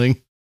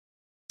carpooling.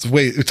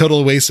 It's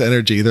total waste of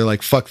energy. They're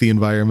like, fuck the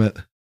environment.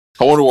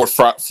 I wonder what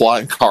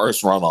flying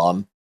cars run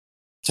on.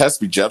 It has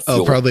to be jet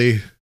fuel.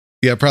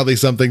 Oh, probably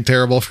something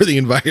terrible for the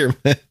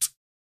environment.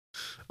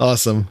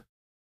 Awesome.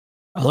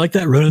 I like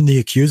that Ronan the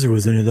Accuser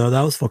was in it, though.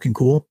 That was fucking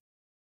cool.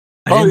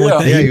 He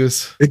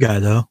was good guy,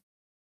 though.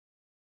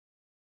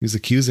 He was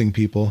accusing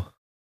people.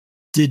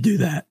 Did do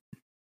that.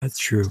 That's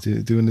true.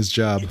 Doing his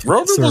job.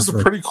 Ronan was a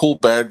pretty cool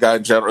bad guy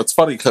in general. It's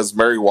funny because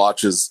Mary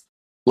watches,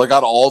 like,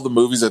 out of all the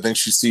movies, I think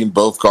she's seen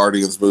both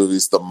Guardians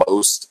movies the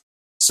most.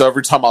 So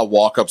every time I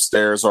walk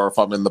upstairs or if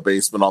I'm in the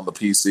basement on the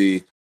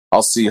PC,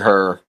 I'll see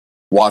her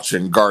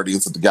watching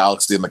Guardians of the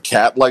Galaxy, and the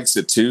cat likes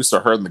it too. So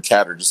her and the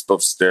cat are just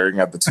both staring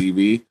at the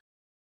TV,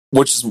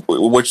 which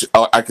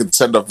I could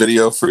send a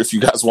video for if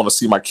you guys want to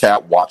see my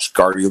cat watch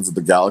Guardians of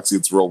the Galaxy.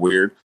 It's real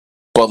weird,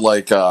 but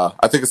like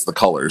I think it's the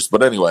colors.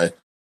 But anyway,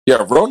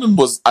 yeah, Ronan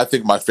was, I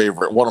think,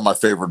 one of my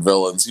favorite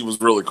villains. He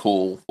was really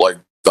cool, like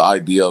the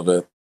idea of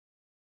it.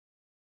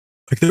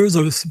 Like there was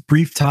a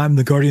brief time in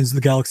the Guardians of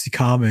the Galaxy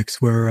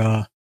comics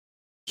where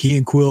he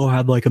and Quill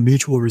had like a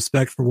mutual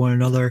respect for one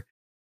another,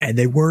 and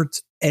they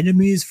weren't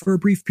enemies for a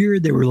brief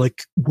period. They were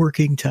like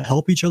working to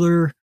help each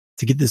other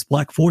to get this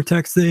black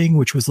vortex thing,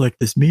 which was like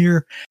this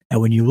mirror.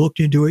 And when you looked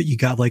into it, you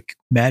got like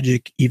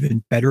magic,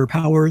 even better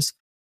powers.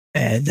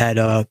 And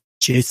that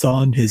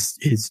Jason,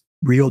 his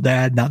real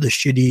dad, not the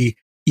shitty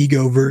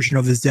ego version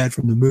of his dad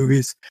from the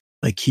movies,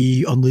 like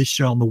he unleashed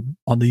it on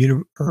the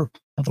universe, or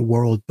not the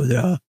world, but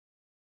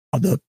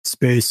on the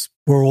space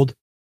world.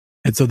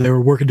 And so they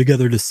were working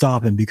together to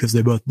stop him because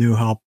they both knew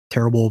how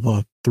terrible of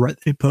a threat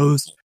they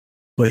posed.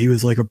 But he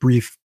was like a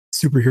brief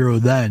superhero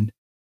then.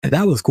 And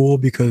that was cool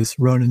because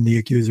Ronan the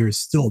Accuser is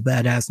still a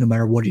badass no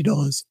matter what he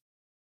does.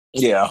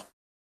 Yeah.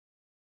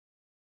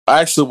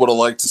 I actually would have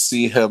liked to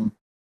see him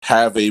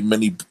have a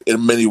mini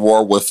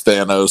war with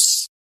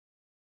Thanos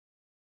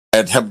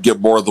and him get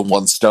more than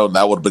one stone.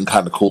 That would have been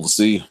kind of cool to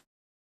see.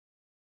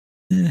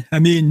 I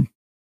mean,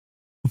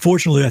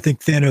 unfortunately, I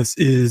think Thanos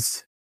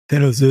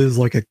is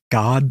like a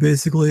god,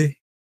 basically,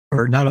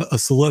 or not a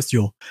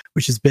celestial,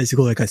 which is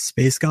basically like a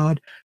space god.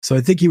 So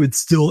I think he would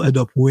still end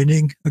up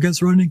winning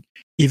against Ronan,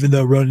 even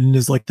though Ronan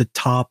is like the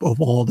top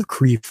of all the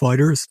Kree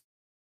fighters.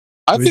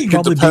 I think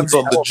it depends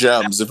on the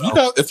gems.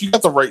 If you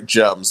got the right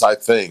gems, I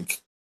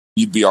think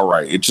you'd be all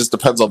right. It just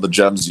depends on the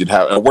gems you'd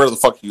have and where the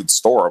fuck you'd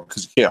store them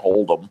because you can't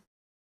hold them.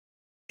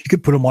 You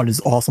could put him on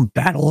his awesome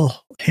battle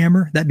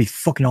hammer. That'd be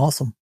fucking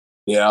awesome.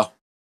 Yeah.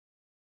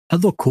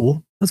 That'd look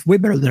cool. That's way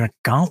better than a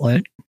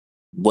gauntlet.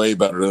 Way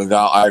better than a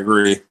gauntlet. I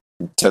agree.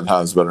 10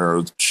 times better than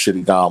a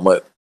shitty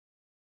gauntlet.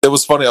 It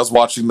was funny. I was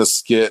watching the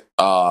skit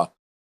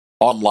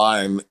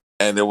online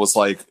and it was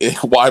like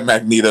why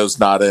Magneto's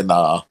not in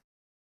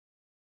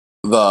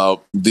the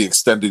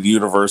extended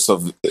universe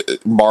of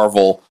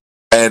Marvel.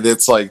 And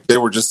it's like it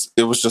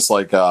was just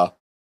like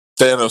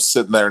Thanos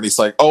sitting there and he's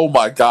like, oh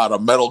my god, a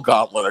metal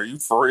gauntlet, are you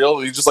for real?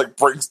 And he just like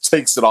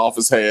takes it off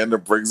his hand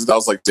and brings it. I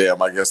was like,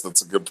 damn, I guess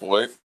that's a good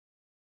point.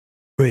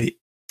 Wait,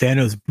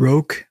 Thanos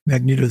broke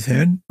Magneto's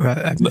hand?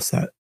 I missed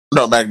that.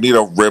 No,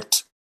 Magneto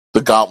ripped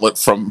the gauntlet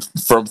from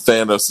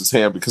Thanos'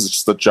 hand because it's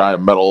just a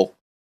giant metal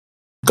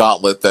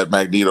gauntlet that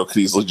Magneto could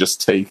easily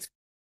just take.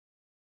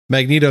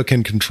 Magneto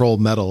can control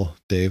metal,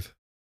 Dave.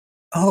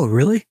 Oh,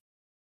 really?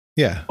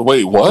 Yeah.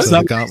 Wait, what?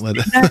 The gauntlet.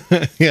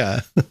 Yeah.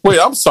 Wait,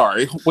 I'm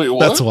sorry. Wait,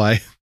 what? That's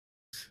why.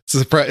 It's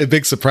a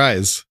big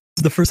surprise. This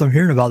is the first I'm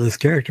hearing about this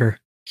character.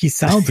 He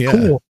sounds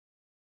cool.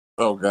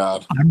 Oh,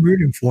 God. I'm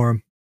rooting for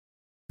him.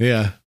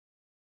 Yeah.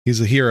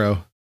 He's a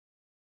hero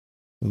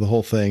of the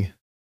whole thing.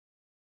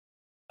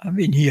 I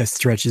mean, he has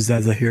stretches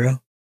as a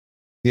hero.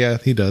 Yeah,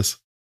 he does.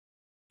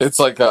 It's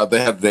like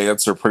they had an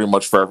answer pretty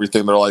much for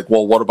everything. They're like,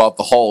 well, what about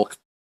the Hulk?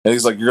 And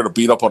he's like, you're going to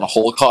beat up on a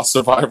Holocaust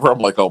survivor? I'm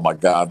like, oh my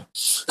God.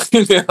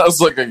 I was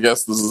like, I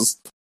guess this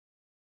is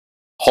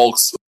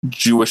Hulk's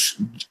Jewish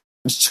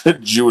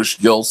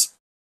guilt.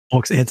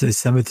 Hulk's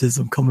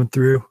anti-Semitism coming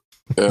through.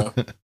 Yeah.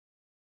 That'd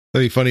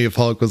be funny if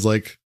Hulk was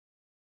like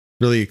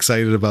really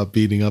excited about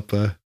beating up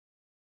a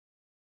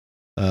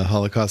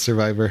Holocaust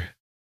survivor.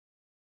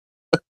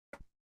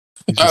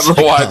 I don't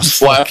know why I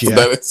just laughed at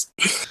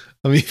that.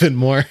 I'm even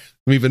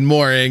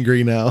more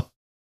angry now.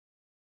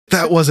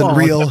 That wasn't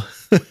real.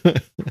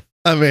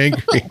 I'm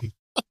angry.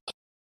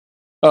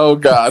 Oh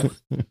God.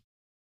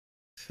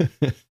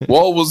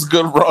 Well, it was a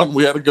good run.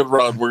 We had a good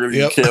run. We're gonna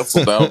get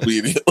canceled now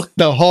immediately.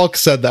 No, Hulk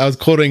said that. I was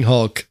quoting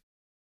Hulk.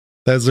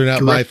 Those are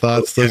not my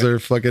thoughts. Those are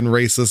fucking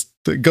racist.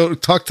 Go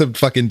talk to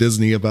fucking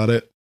Disney about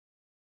it.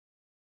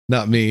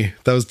 Not me.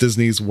 That was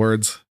Disney's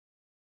words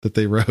that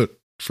they wrote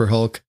for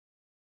Hulk.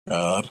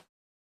 God.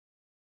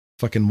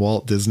 Fucking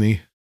Walt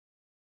Disney.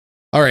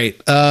 All right.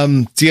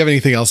 Do you have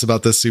anything else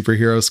about this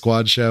Superhero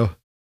Squad show?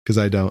 Because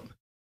I don't.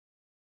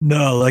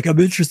 No, like I'm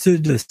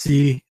interested to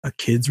see a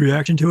kid's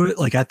reaction to it.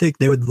 Like I think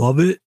they would love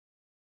it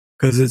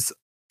because it's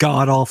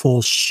god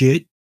awful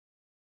shit,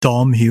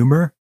 dumb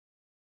humor.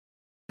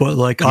 But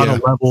like on a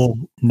level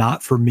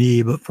not for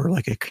me, but for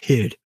like a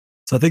kid.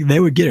 So I think they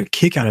would get a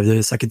kick out of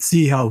this. I could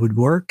see how it would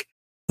work.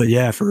 But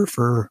yeah,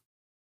 for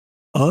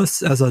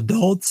us as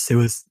adults, it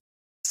was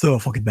so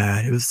fucking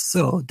bad. It was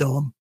so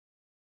dumb.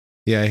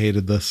 Yeah, I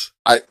hated this.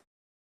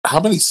 How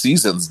many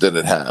seasons did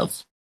it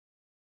have?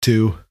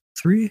 2.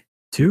 3?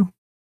 2?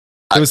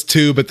 It was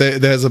 2, but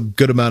there's a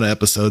good amount of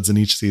episodes in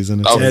each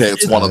season.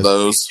 It's one of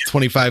those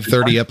 25,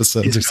 30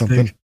 episodes or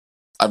something.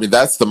 I mean,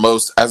 that's the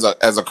most as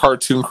a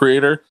cartoon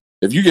creator.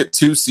 If you get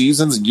 2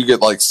 seasons and you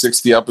get like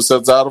 60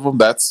 episodes out of them,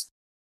 that's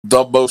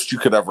the most you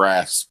could ever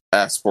ask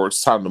for.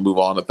 It's time to move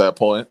on at that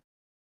point.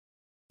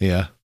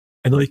 Yeah.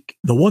 And like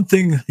the one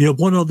thing,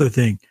 one other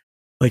thing,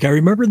 like I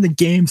remember in the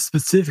game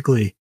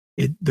specifically,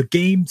 the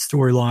game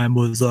storyline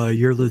was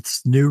you're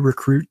this new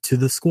recruit to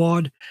the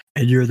squad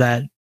and you're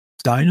that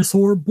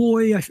dinosaur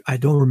boy. I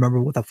don't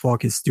remember what the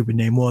fuck his stupid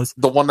name was.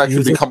 The one that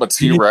could become a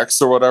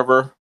T-Rex or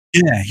whatever.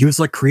 Yeah, he was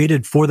like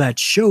created for that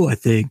show, I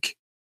think.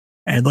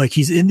 And like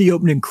he's in the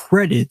opening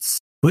credits,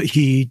 but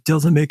he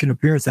doesn't make an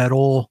appearance at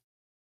all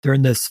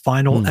during this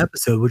final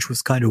episode, which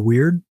was kind of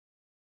weird.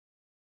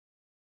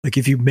 Like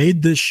if you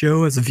made this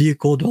show as a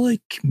vehicle to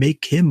like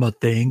make him a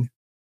thing,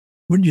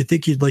 wouldn't you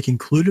think you'd like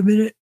include him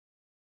in it?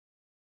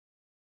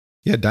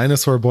 Yeah,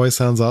 Dinosaur Boy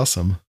sounds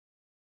awesome.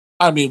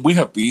 I mean, we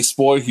have Beast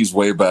Boy. He's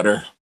way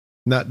better.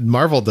 Not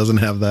Marvel doesn't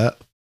have that.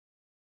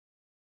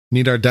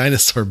 Need our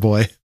Dinosaur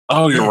Boy.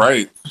 Oh, you're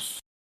right.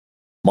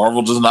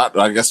 Marvel does not.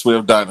 I guess we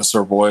have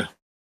Dinosaur Boy.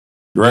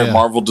 You're right. Yeah.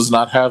 Marvel does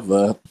not have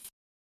that.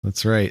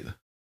 That's right.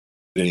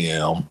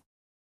 Damn.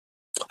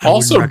 I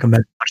Also, wouldn't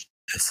recommend watching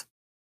this.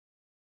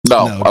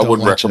 No, No, I don't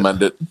wouldn't watch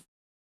recommend it.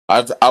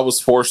 I was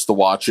forced to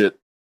watch it,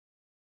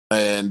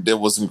 and it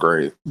wasn't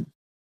great.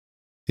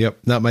 Yep,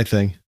 not my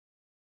thing.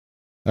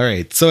 All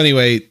right. So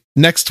anyway,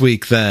 next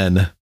week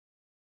then,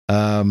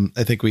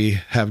 I think we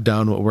have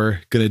down what we're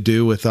going to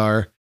do with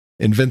our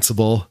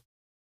Invincible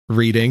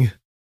reading.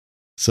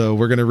 So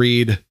we're going to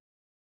read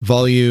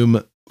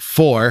volume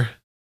 4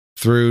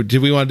 through,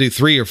 did we want to do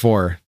 3 or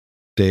 4?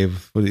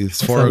 Dave,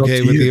 is 4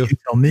 okay with you? You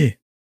tell me.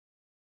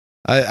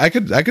 I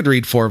could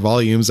read 4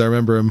 volumes. I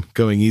remember them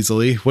going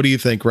easily. What do you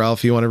think,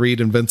 Ralph? You want to read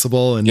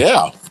Invincible and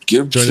Yeah,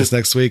 join us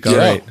next week? All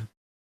right.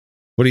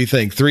 What do you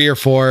think? 3 or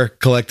 4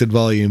 collected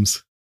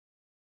volumes?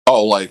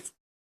 Oh, like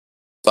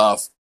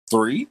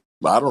 3?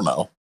 I don't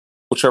know.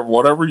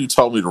 Whatever you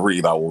tell me to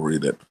read, I will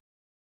read it.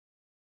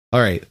 All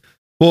right.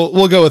 Well,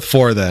 we'll go with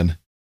 4 then.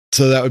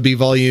 So that would be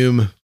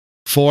volume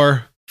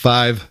 4,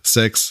 5,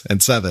 6,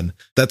 and 7.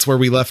 That's where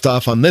we left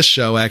off on this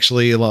show,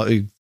 actually,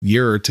 a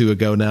year or 2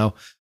 ago now.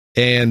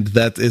 And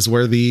that is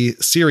where the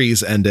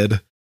series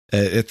ended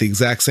at the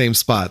exact same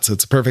spot. So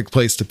it's a perfect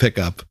place to pick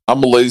up.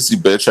 I'm a lazy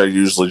bitch. I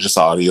usually just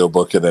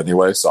audiobook it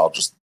anyway, so I'll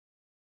just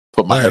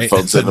put my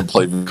headphones in and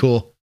play.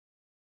 Cool.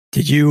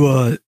 Did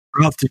you,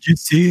 Ralph, did you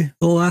see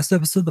the last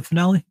episode, the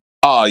finale?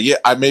 Yeah,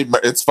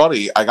 it's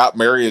funny. I got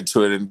married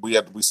into it, and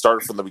we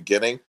started from the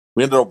beginning.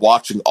 We ended up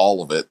watching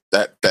all of it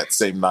that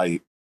same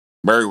night.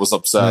 Mary was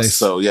obsessed, Nice.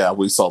 So yeah,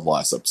 we saw the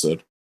last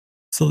episode.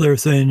 So they were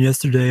saying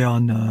yesterday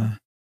on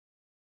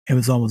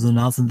Amazon was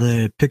announcing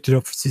they picked it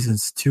up for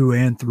seasons 2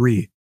 and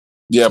 3.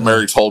 Yeah,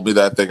 Mary told me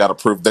that they got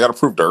approved. They got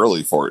approved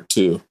early for it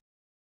too.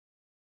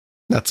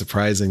 Not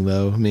surprising,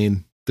 though. I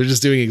mean, they're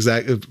just doing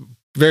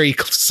very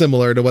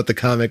similar to what the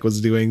comic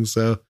was doing.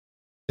 So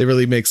it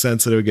really makes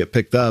sense that it would get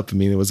picked up. I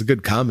mean, it was a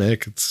good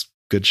comic. It's a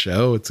good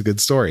show. It's a good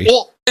story.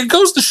 Well, it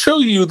goes to show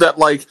you that,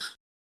 like,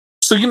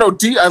 so, you know,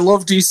 I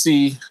love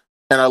DC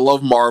and I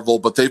love Marvel,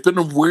 but they've been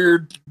in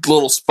weird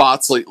little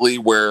spots lately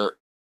where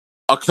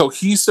a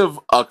cohesive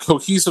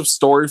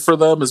story for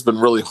them has been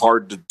really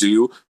hard to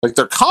do. Like,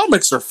 their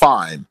comics are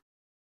fine,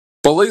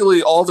 but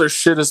lately all their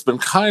shit has been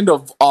kind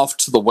of off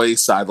to the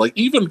wayside. Like,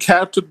 even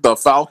the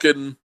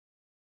Falcon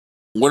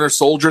Winter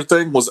Soldier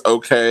thing was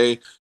okay.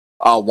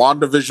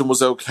 WandaVision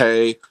was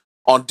okay.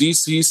 On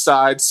DC's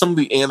side, some of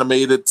the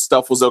animated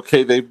stuff was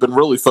okay. They've been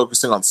really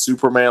focusing on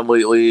Superman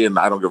lately, and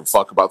I don't give a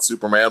fuck about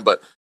Superman,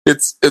 but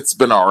it's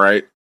been all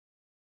right.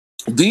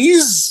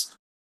 These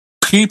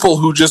people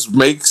who just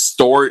make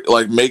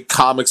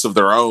comics of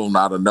their own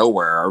out of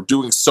nowhere are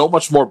doing so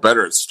much more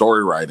better at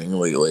story writing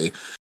lately.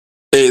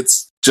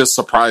 It's just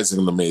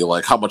surprising to me,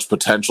 like, how much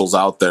potential's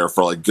out there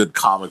for, like, good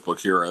comic book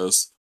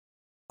heroes.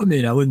 I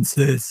mean, I wouldn't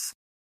say it's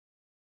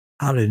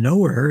out of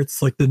nowhere.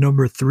 It's like the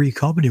number 3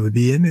 company would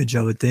be Image,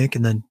 I would think,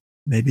 and then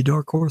maybe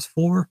Dark Horse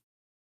 4.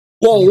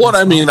 Well, what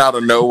I mean out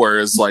of nowhere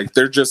is, like,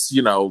 they're just,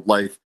 you know,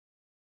 like,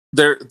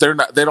 they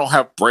don't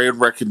have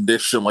brand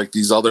recognition like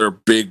these other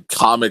big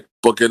comic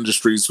book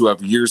industries who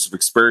have years of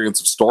experience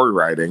of story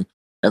writing,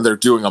 and they're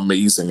doing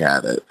amazing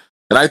at it.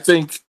 And I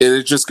think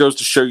it just goes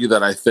to show you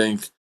that I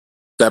think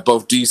that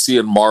both DC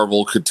and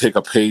Marvel could take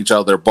a page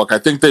out of their book. I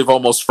think they've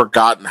almost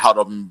forgotten how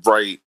to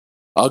write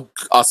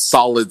a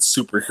solid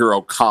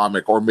superhero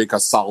comic or make a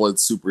solid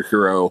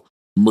superhero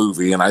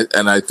movie, and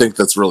I think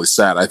that's really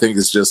sad. I think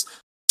it's just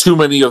too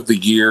many of the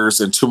years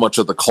and too much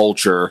of the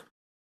culture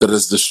that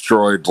has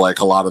destroyed, like,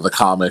 a lot of the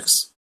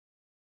comics.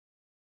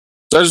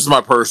 That's just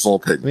my personal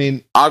opinion. I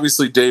mean,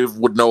 obviously Dave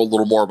would know a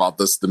little more about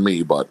this than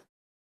me, but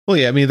well,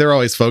 yeah, I mean, they're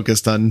always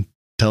focused on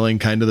telling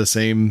kind of the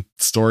same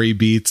story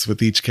beats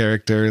with each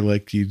character.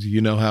 Like,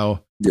 you know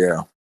how,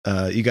 yeah,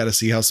 you got to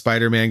see how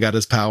Spider-Man got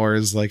his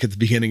powers, like, at the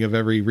beginning of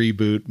every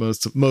reboot,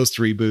 most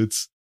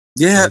reboots.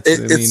 Yeah,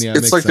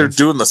 It's like sense. they're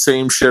doing the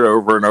same shit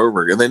over and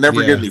over again. They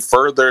never get any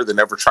further. They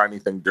never try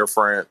anything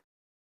different.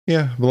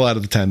 Yeah, a lot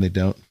of the time they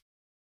don't.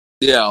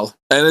 Yeah,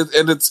 and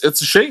it's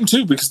a shame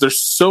too, because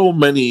there's so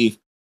many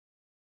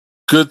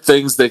good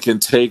things they can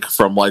take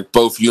from, like,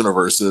 both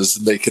universes.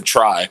 They could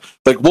try.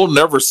 Like, we'll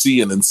never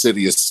see an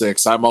Insidious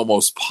 6. I'm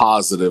almost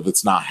positive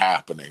it's not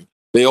happening.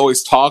 They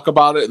always talk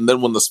about it, and then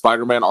when the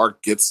Spider-Man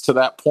arc gets to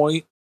that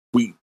point,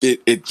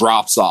 it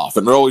drops off,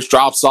 and it always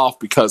drops off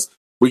because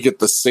we get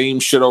the same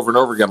shit over and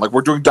over again. Like,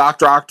 we're doing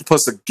Dr.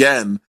 Octopus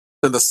again,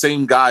 and the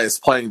same guy is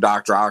playing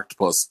Dr.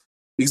 Octopus.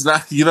 He's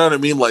not, you know what I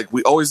mean? Like,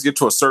 we always get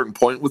to a certain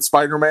point with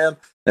Spider-Man,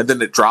 and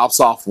then it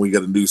drops off when we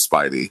get a new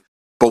Spidey.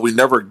 But we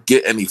never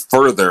get any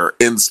further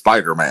in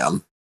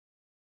Spider-Man.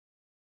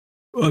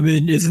 I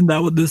mean, isn't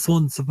that what this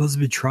one's supposed to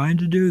be trying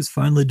to do? Is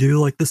finally do,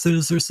 like, the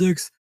Sinister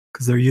Six?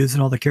 Because they're using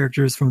all the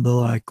characters from the,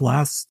 like,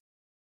 last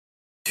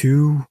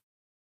 2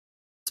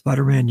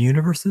 Spider-Man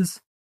universes?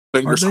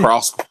 Fingers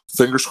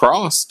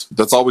crossed.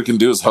 That's all we can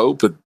do is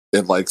hope it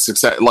like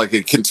success, like,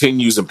 it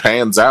continues and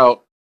pans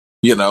out.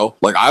 You know,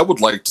 like, I would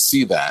like to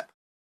see that.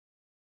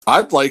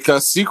 I'd like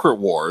a Secret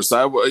Wars.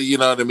 You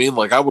know what I mean?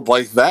 Like, I would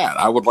like that.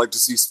 I would like to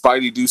see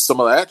Spidey do some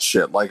of that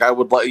shit. Like, I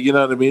would like, you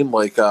know what I mean?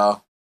 Like, I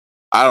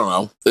don't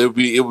know.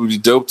 It would be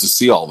dope to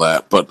see all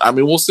that. But I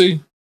mean, we'll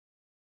see.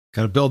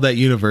 Got to build that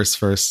universe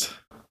first.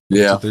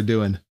 Yeah, that's what they're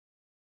doing.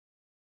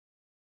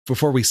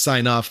 Before we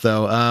sign off,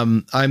 though,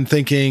 I'm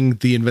thinking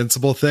the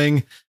Invincible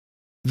thing.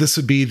 This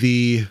would be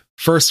the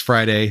first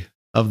Friday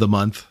of the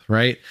month,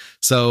 right?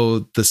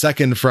 So the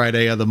second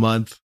Friday of the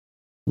month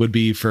would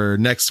be for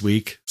next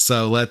week.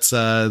 So let's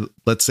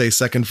say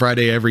second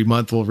Friday every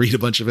month we'll read a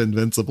bunch of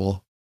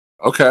Invincible.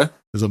 Okay.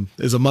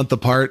 Is a month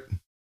apart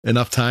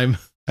enough time?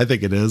 I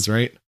think it is,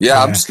 right?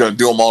 Yeah, I'm just gonna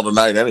do them all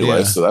tonight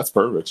anyway, so that's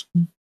perfect.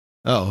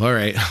 Oh, all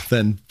right.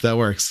 Then that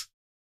works.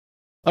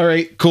 All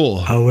right,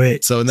 cool. Oh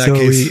wait. So in that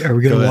case, are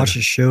we gonna watch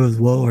the show as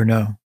well or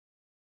no?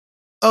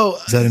 Oh,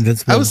 is that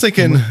Invincible? I was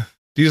thinking,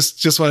 do you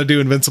just want to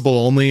do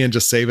Invincible only and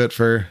just save it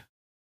for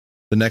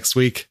the next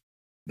week?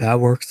 That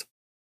works.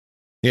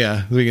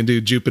 Yeah, we can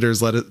do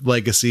Jupiter's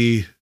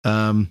Legacy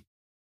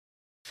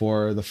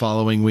for the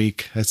following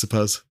week, I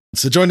suppose.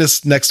 So join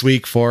us next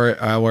week for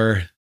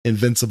our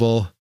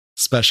Invincible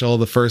special,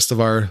 the first of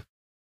our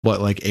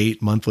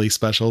 8 monthly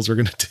specials we're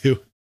gonna do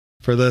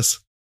for this.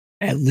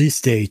 At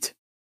least 8.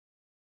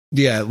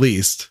 Yeah, at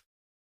least.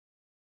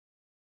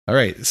 All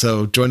right,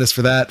 so join us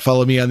for that.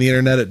 Follow me on the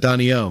internet at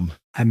Donnie Ohm.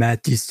 I'm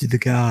at DC the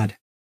God.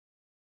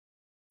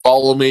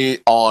 Follow me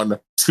on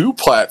 2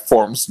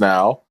 platforms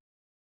now.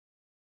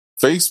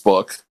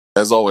 Facebook,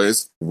 as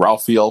always,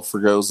 Ralphiel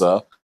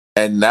Fregosa.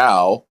 And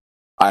now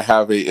I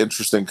have an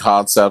interesting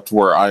concept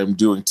where I'm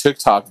doing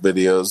TikTok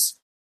videos.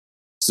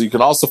 So you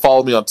can also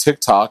follow me on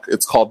TikTok.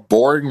 It's called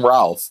Boring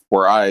Ralph,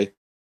 where I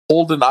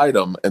hold an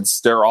item and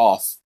stare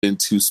off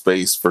into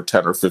space for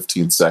 10 or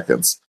 15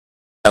 seconds.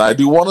 And I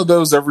do one of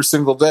those every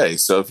single day.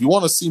 So if you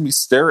want to see me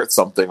stare at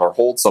something or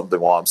hold something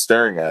while I'm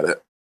staring at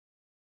it,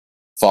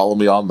 follow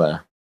me on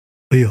there.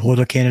 Will you hold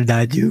a can of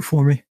Diet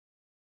for me?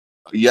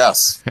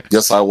 Yes,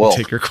 I will.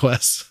 Take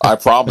requests. I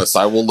promise.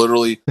 I will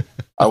literally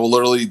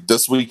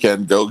this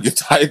weekend go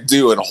get Diet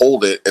Dew and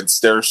hold it and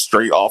stare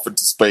straight off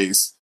into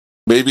space.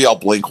 Maybe I'll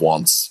blink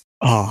once.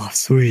 Oh,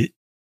 sweet.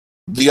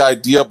 The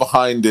idea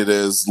behind it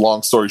is,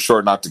 long story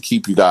short, not to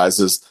keep you guys,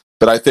 is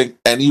that I think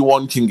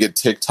anyone can get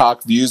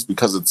TikTok views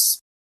because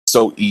it's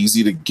so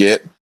easy to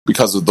get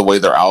because of the way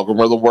their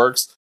algorithm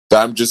works,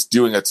 that I'm just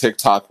doing a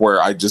TikTok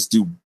where I just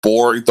do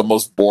the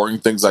most boring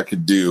things I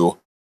could do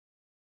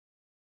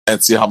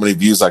and see how many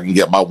views I can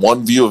get. My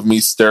one view of me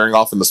staring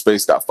off into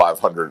space got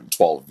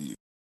 512 views.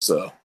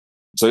 So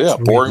yeah,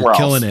 Boring Ralph.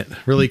 Killing it.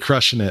 Really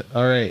crushing it.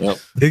 All right. Yep.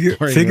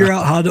 Figure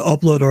out how to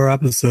upload our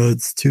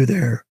episodes to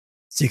there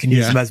so you can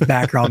use them as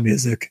background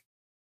music.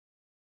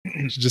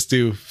 Just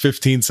do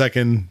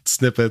 15-second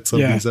snippets of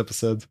these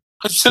episodes.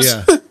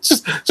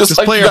 Just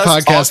like play our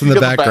podcast in the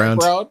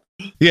background.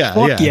 Yeah,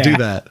 do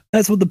that.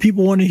 That's what the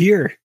people want to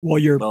hear while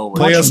you're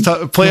play us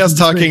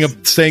talking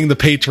saying the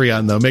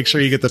Patreon though. Make sure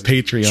you get the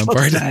Patreon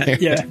part.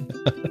 Yeah.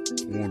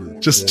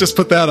 just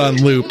put that on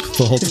loop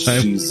the whole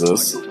time.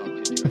 Jesus.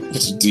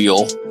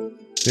 Deal.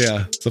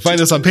 Yeah. So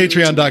find us on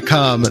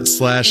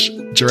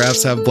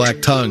patreon.com/giraffes have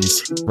black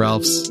tongues.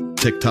 Ralph's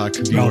TikTok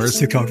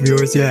viewers.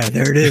 Yeah,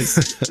 there it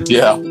is.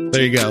 Yeah.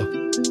 There you go.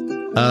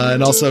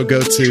 And also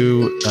go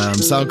to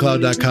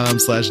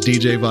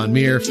soundcloud.com/DJ Von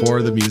Meer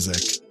for the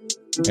music.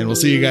 And we'll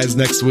see you guys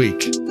next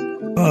week.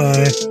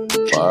 Bye.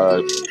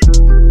 Bye.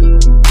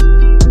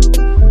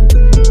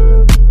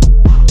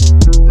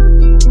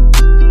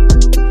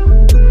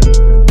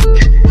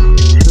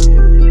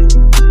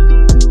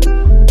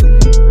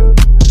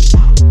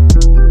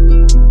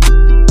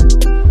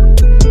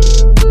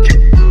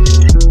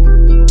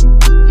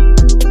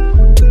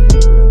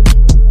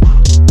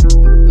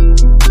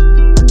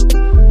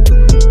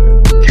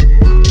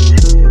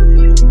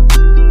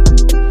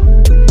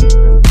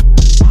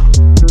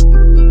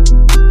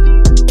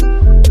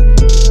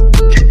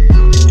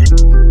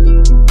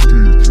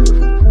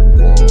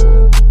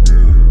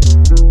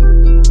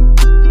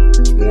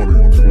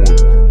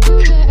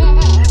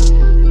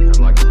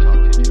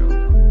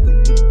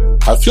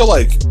 I feel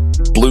like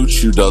Blue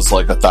Chew does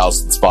like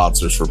 1,000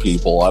 sponsors for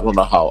people. I don't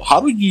know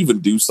how do you even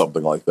do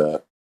something like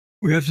that?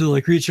 We have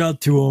to reach out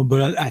to them,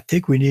 but I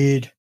think we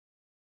need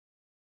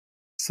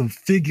some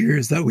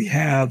figures that we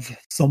have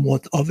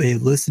somewhat of a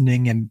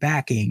listening and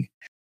backing,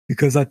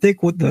 because I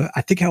think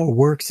how it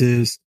works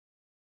is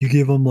you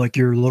give them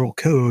your little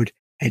code,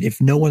 and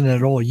if no one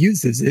at all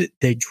uses it,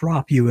 they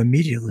drop you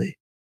immediately.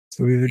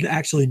 So we would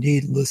actually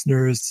need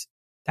listeners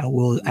that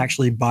will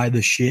actually buy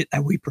the shit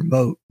that we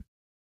promote.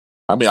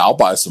 I mean, I'll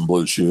buy some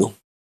Blue Chew.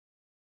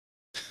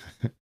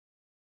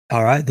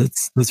 All right,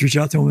 let's reach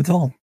out to him and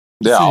tell him.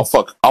 Yeah,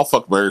 I'll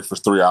fuck Mary for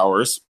 3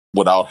 hours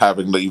without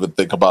having to even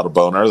think about a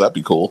boner. That'd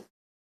be cool.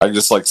 I can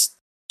just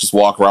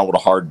walk around with a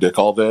hard dick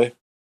all day.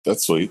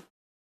 That's sweet.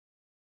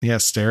 Yeah,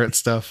 stare at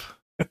stuff.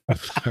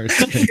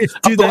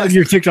 Do that in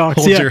your TikToks.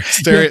 Hold your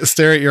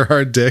stare at your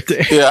hard dick.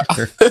 Yeah.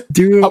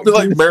 I'll be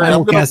like, Mary,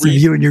 I'm gonna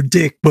read you and your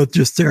dick, but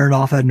just staring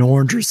off at an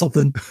orange or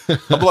something.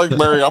 I'll be like,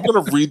 Mary, I'm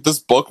gonna read this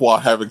book while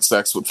having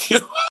sex with you.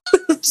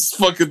 Just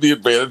fucking the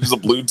advantages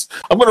of blue.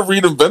 I'm gonna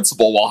read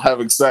Invincible while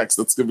having sex.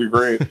 That's gonna be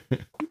great.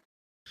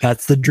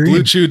 That's the dream.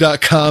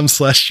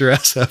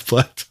 BlueChew.com/your-ass-have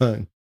black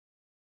tongue.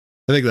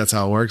 I think that's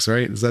how it works,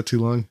 right? Is that too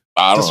long?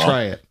 I don't know.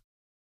 Try it.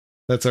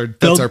 That's our promo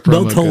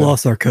They'll tell code.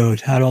 us our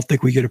code. I don't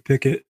think we get to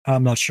pick it.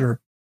 I'm not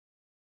sure.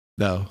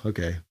 No.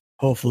 Okay.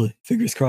 Hopefully. Fingers crossed.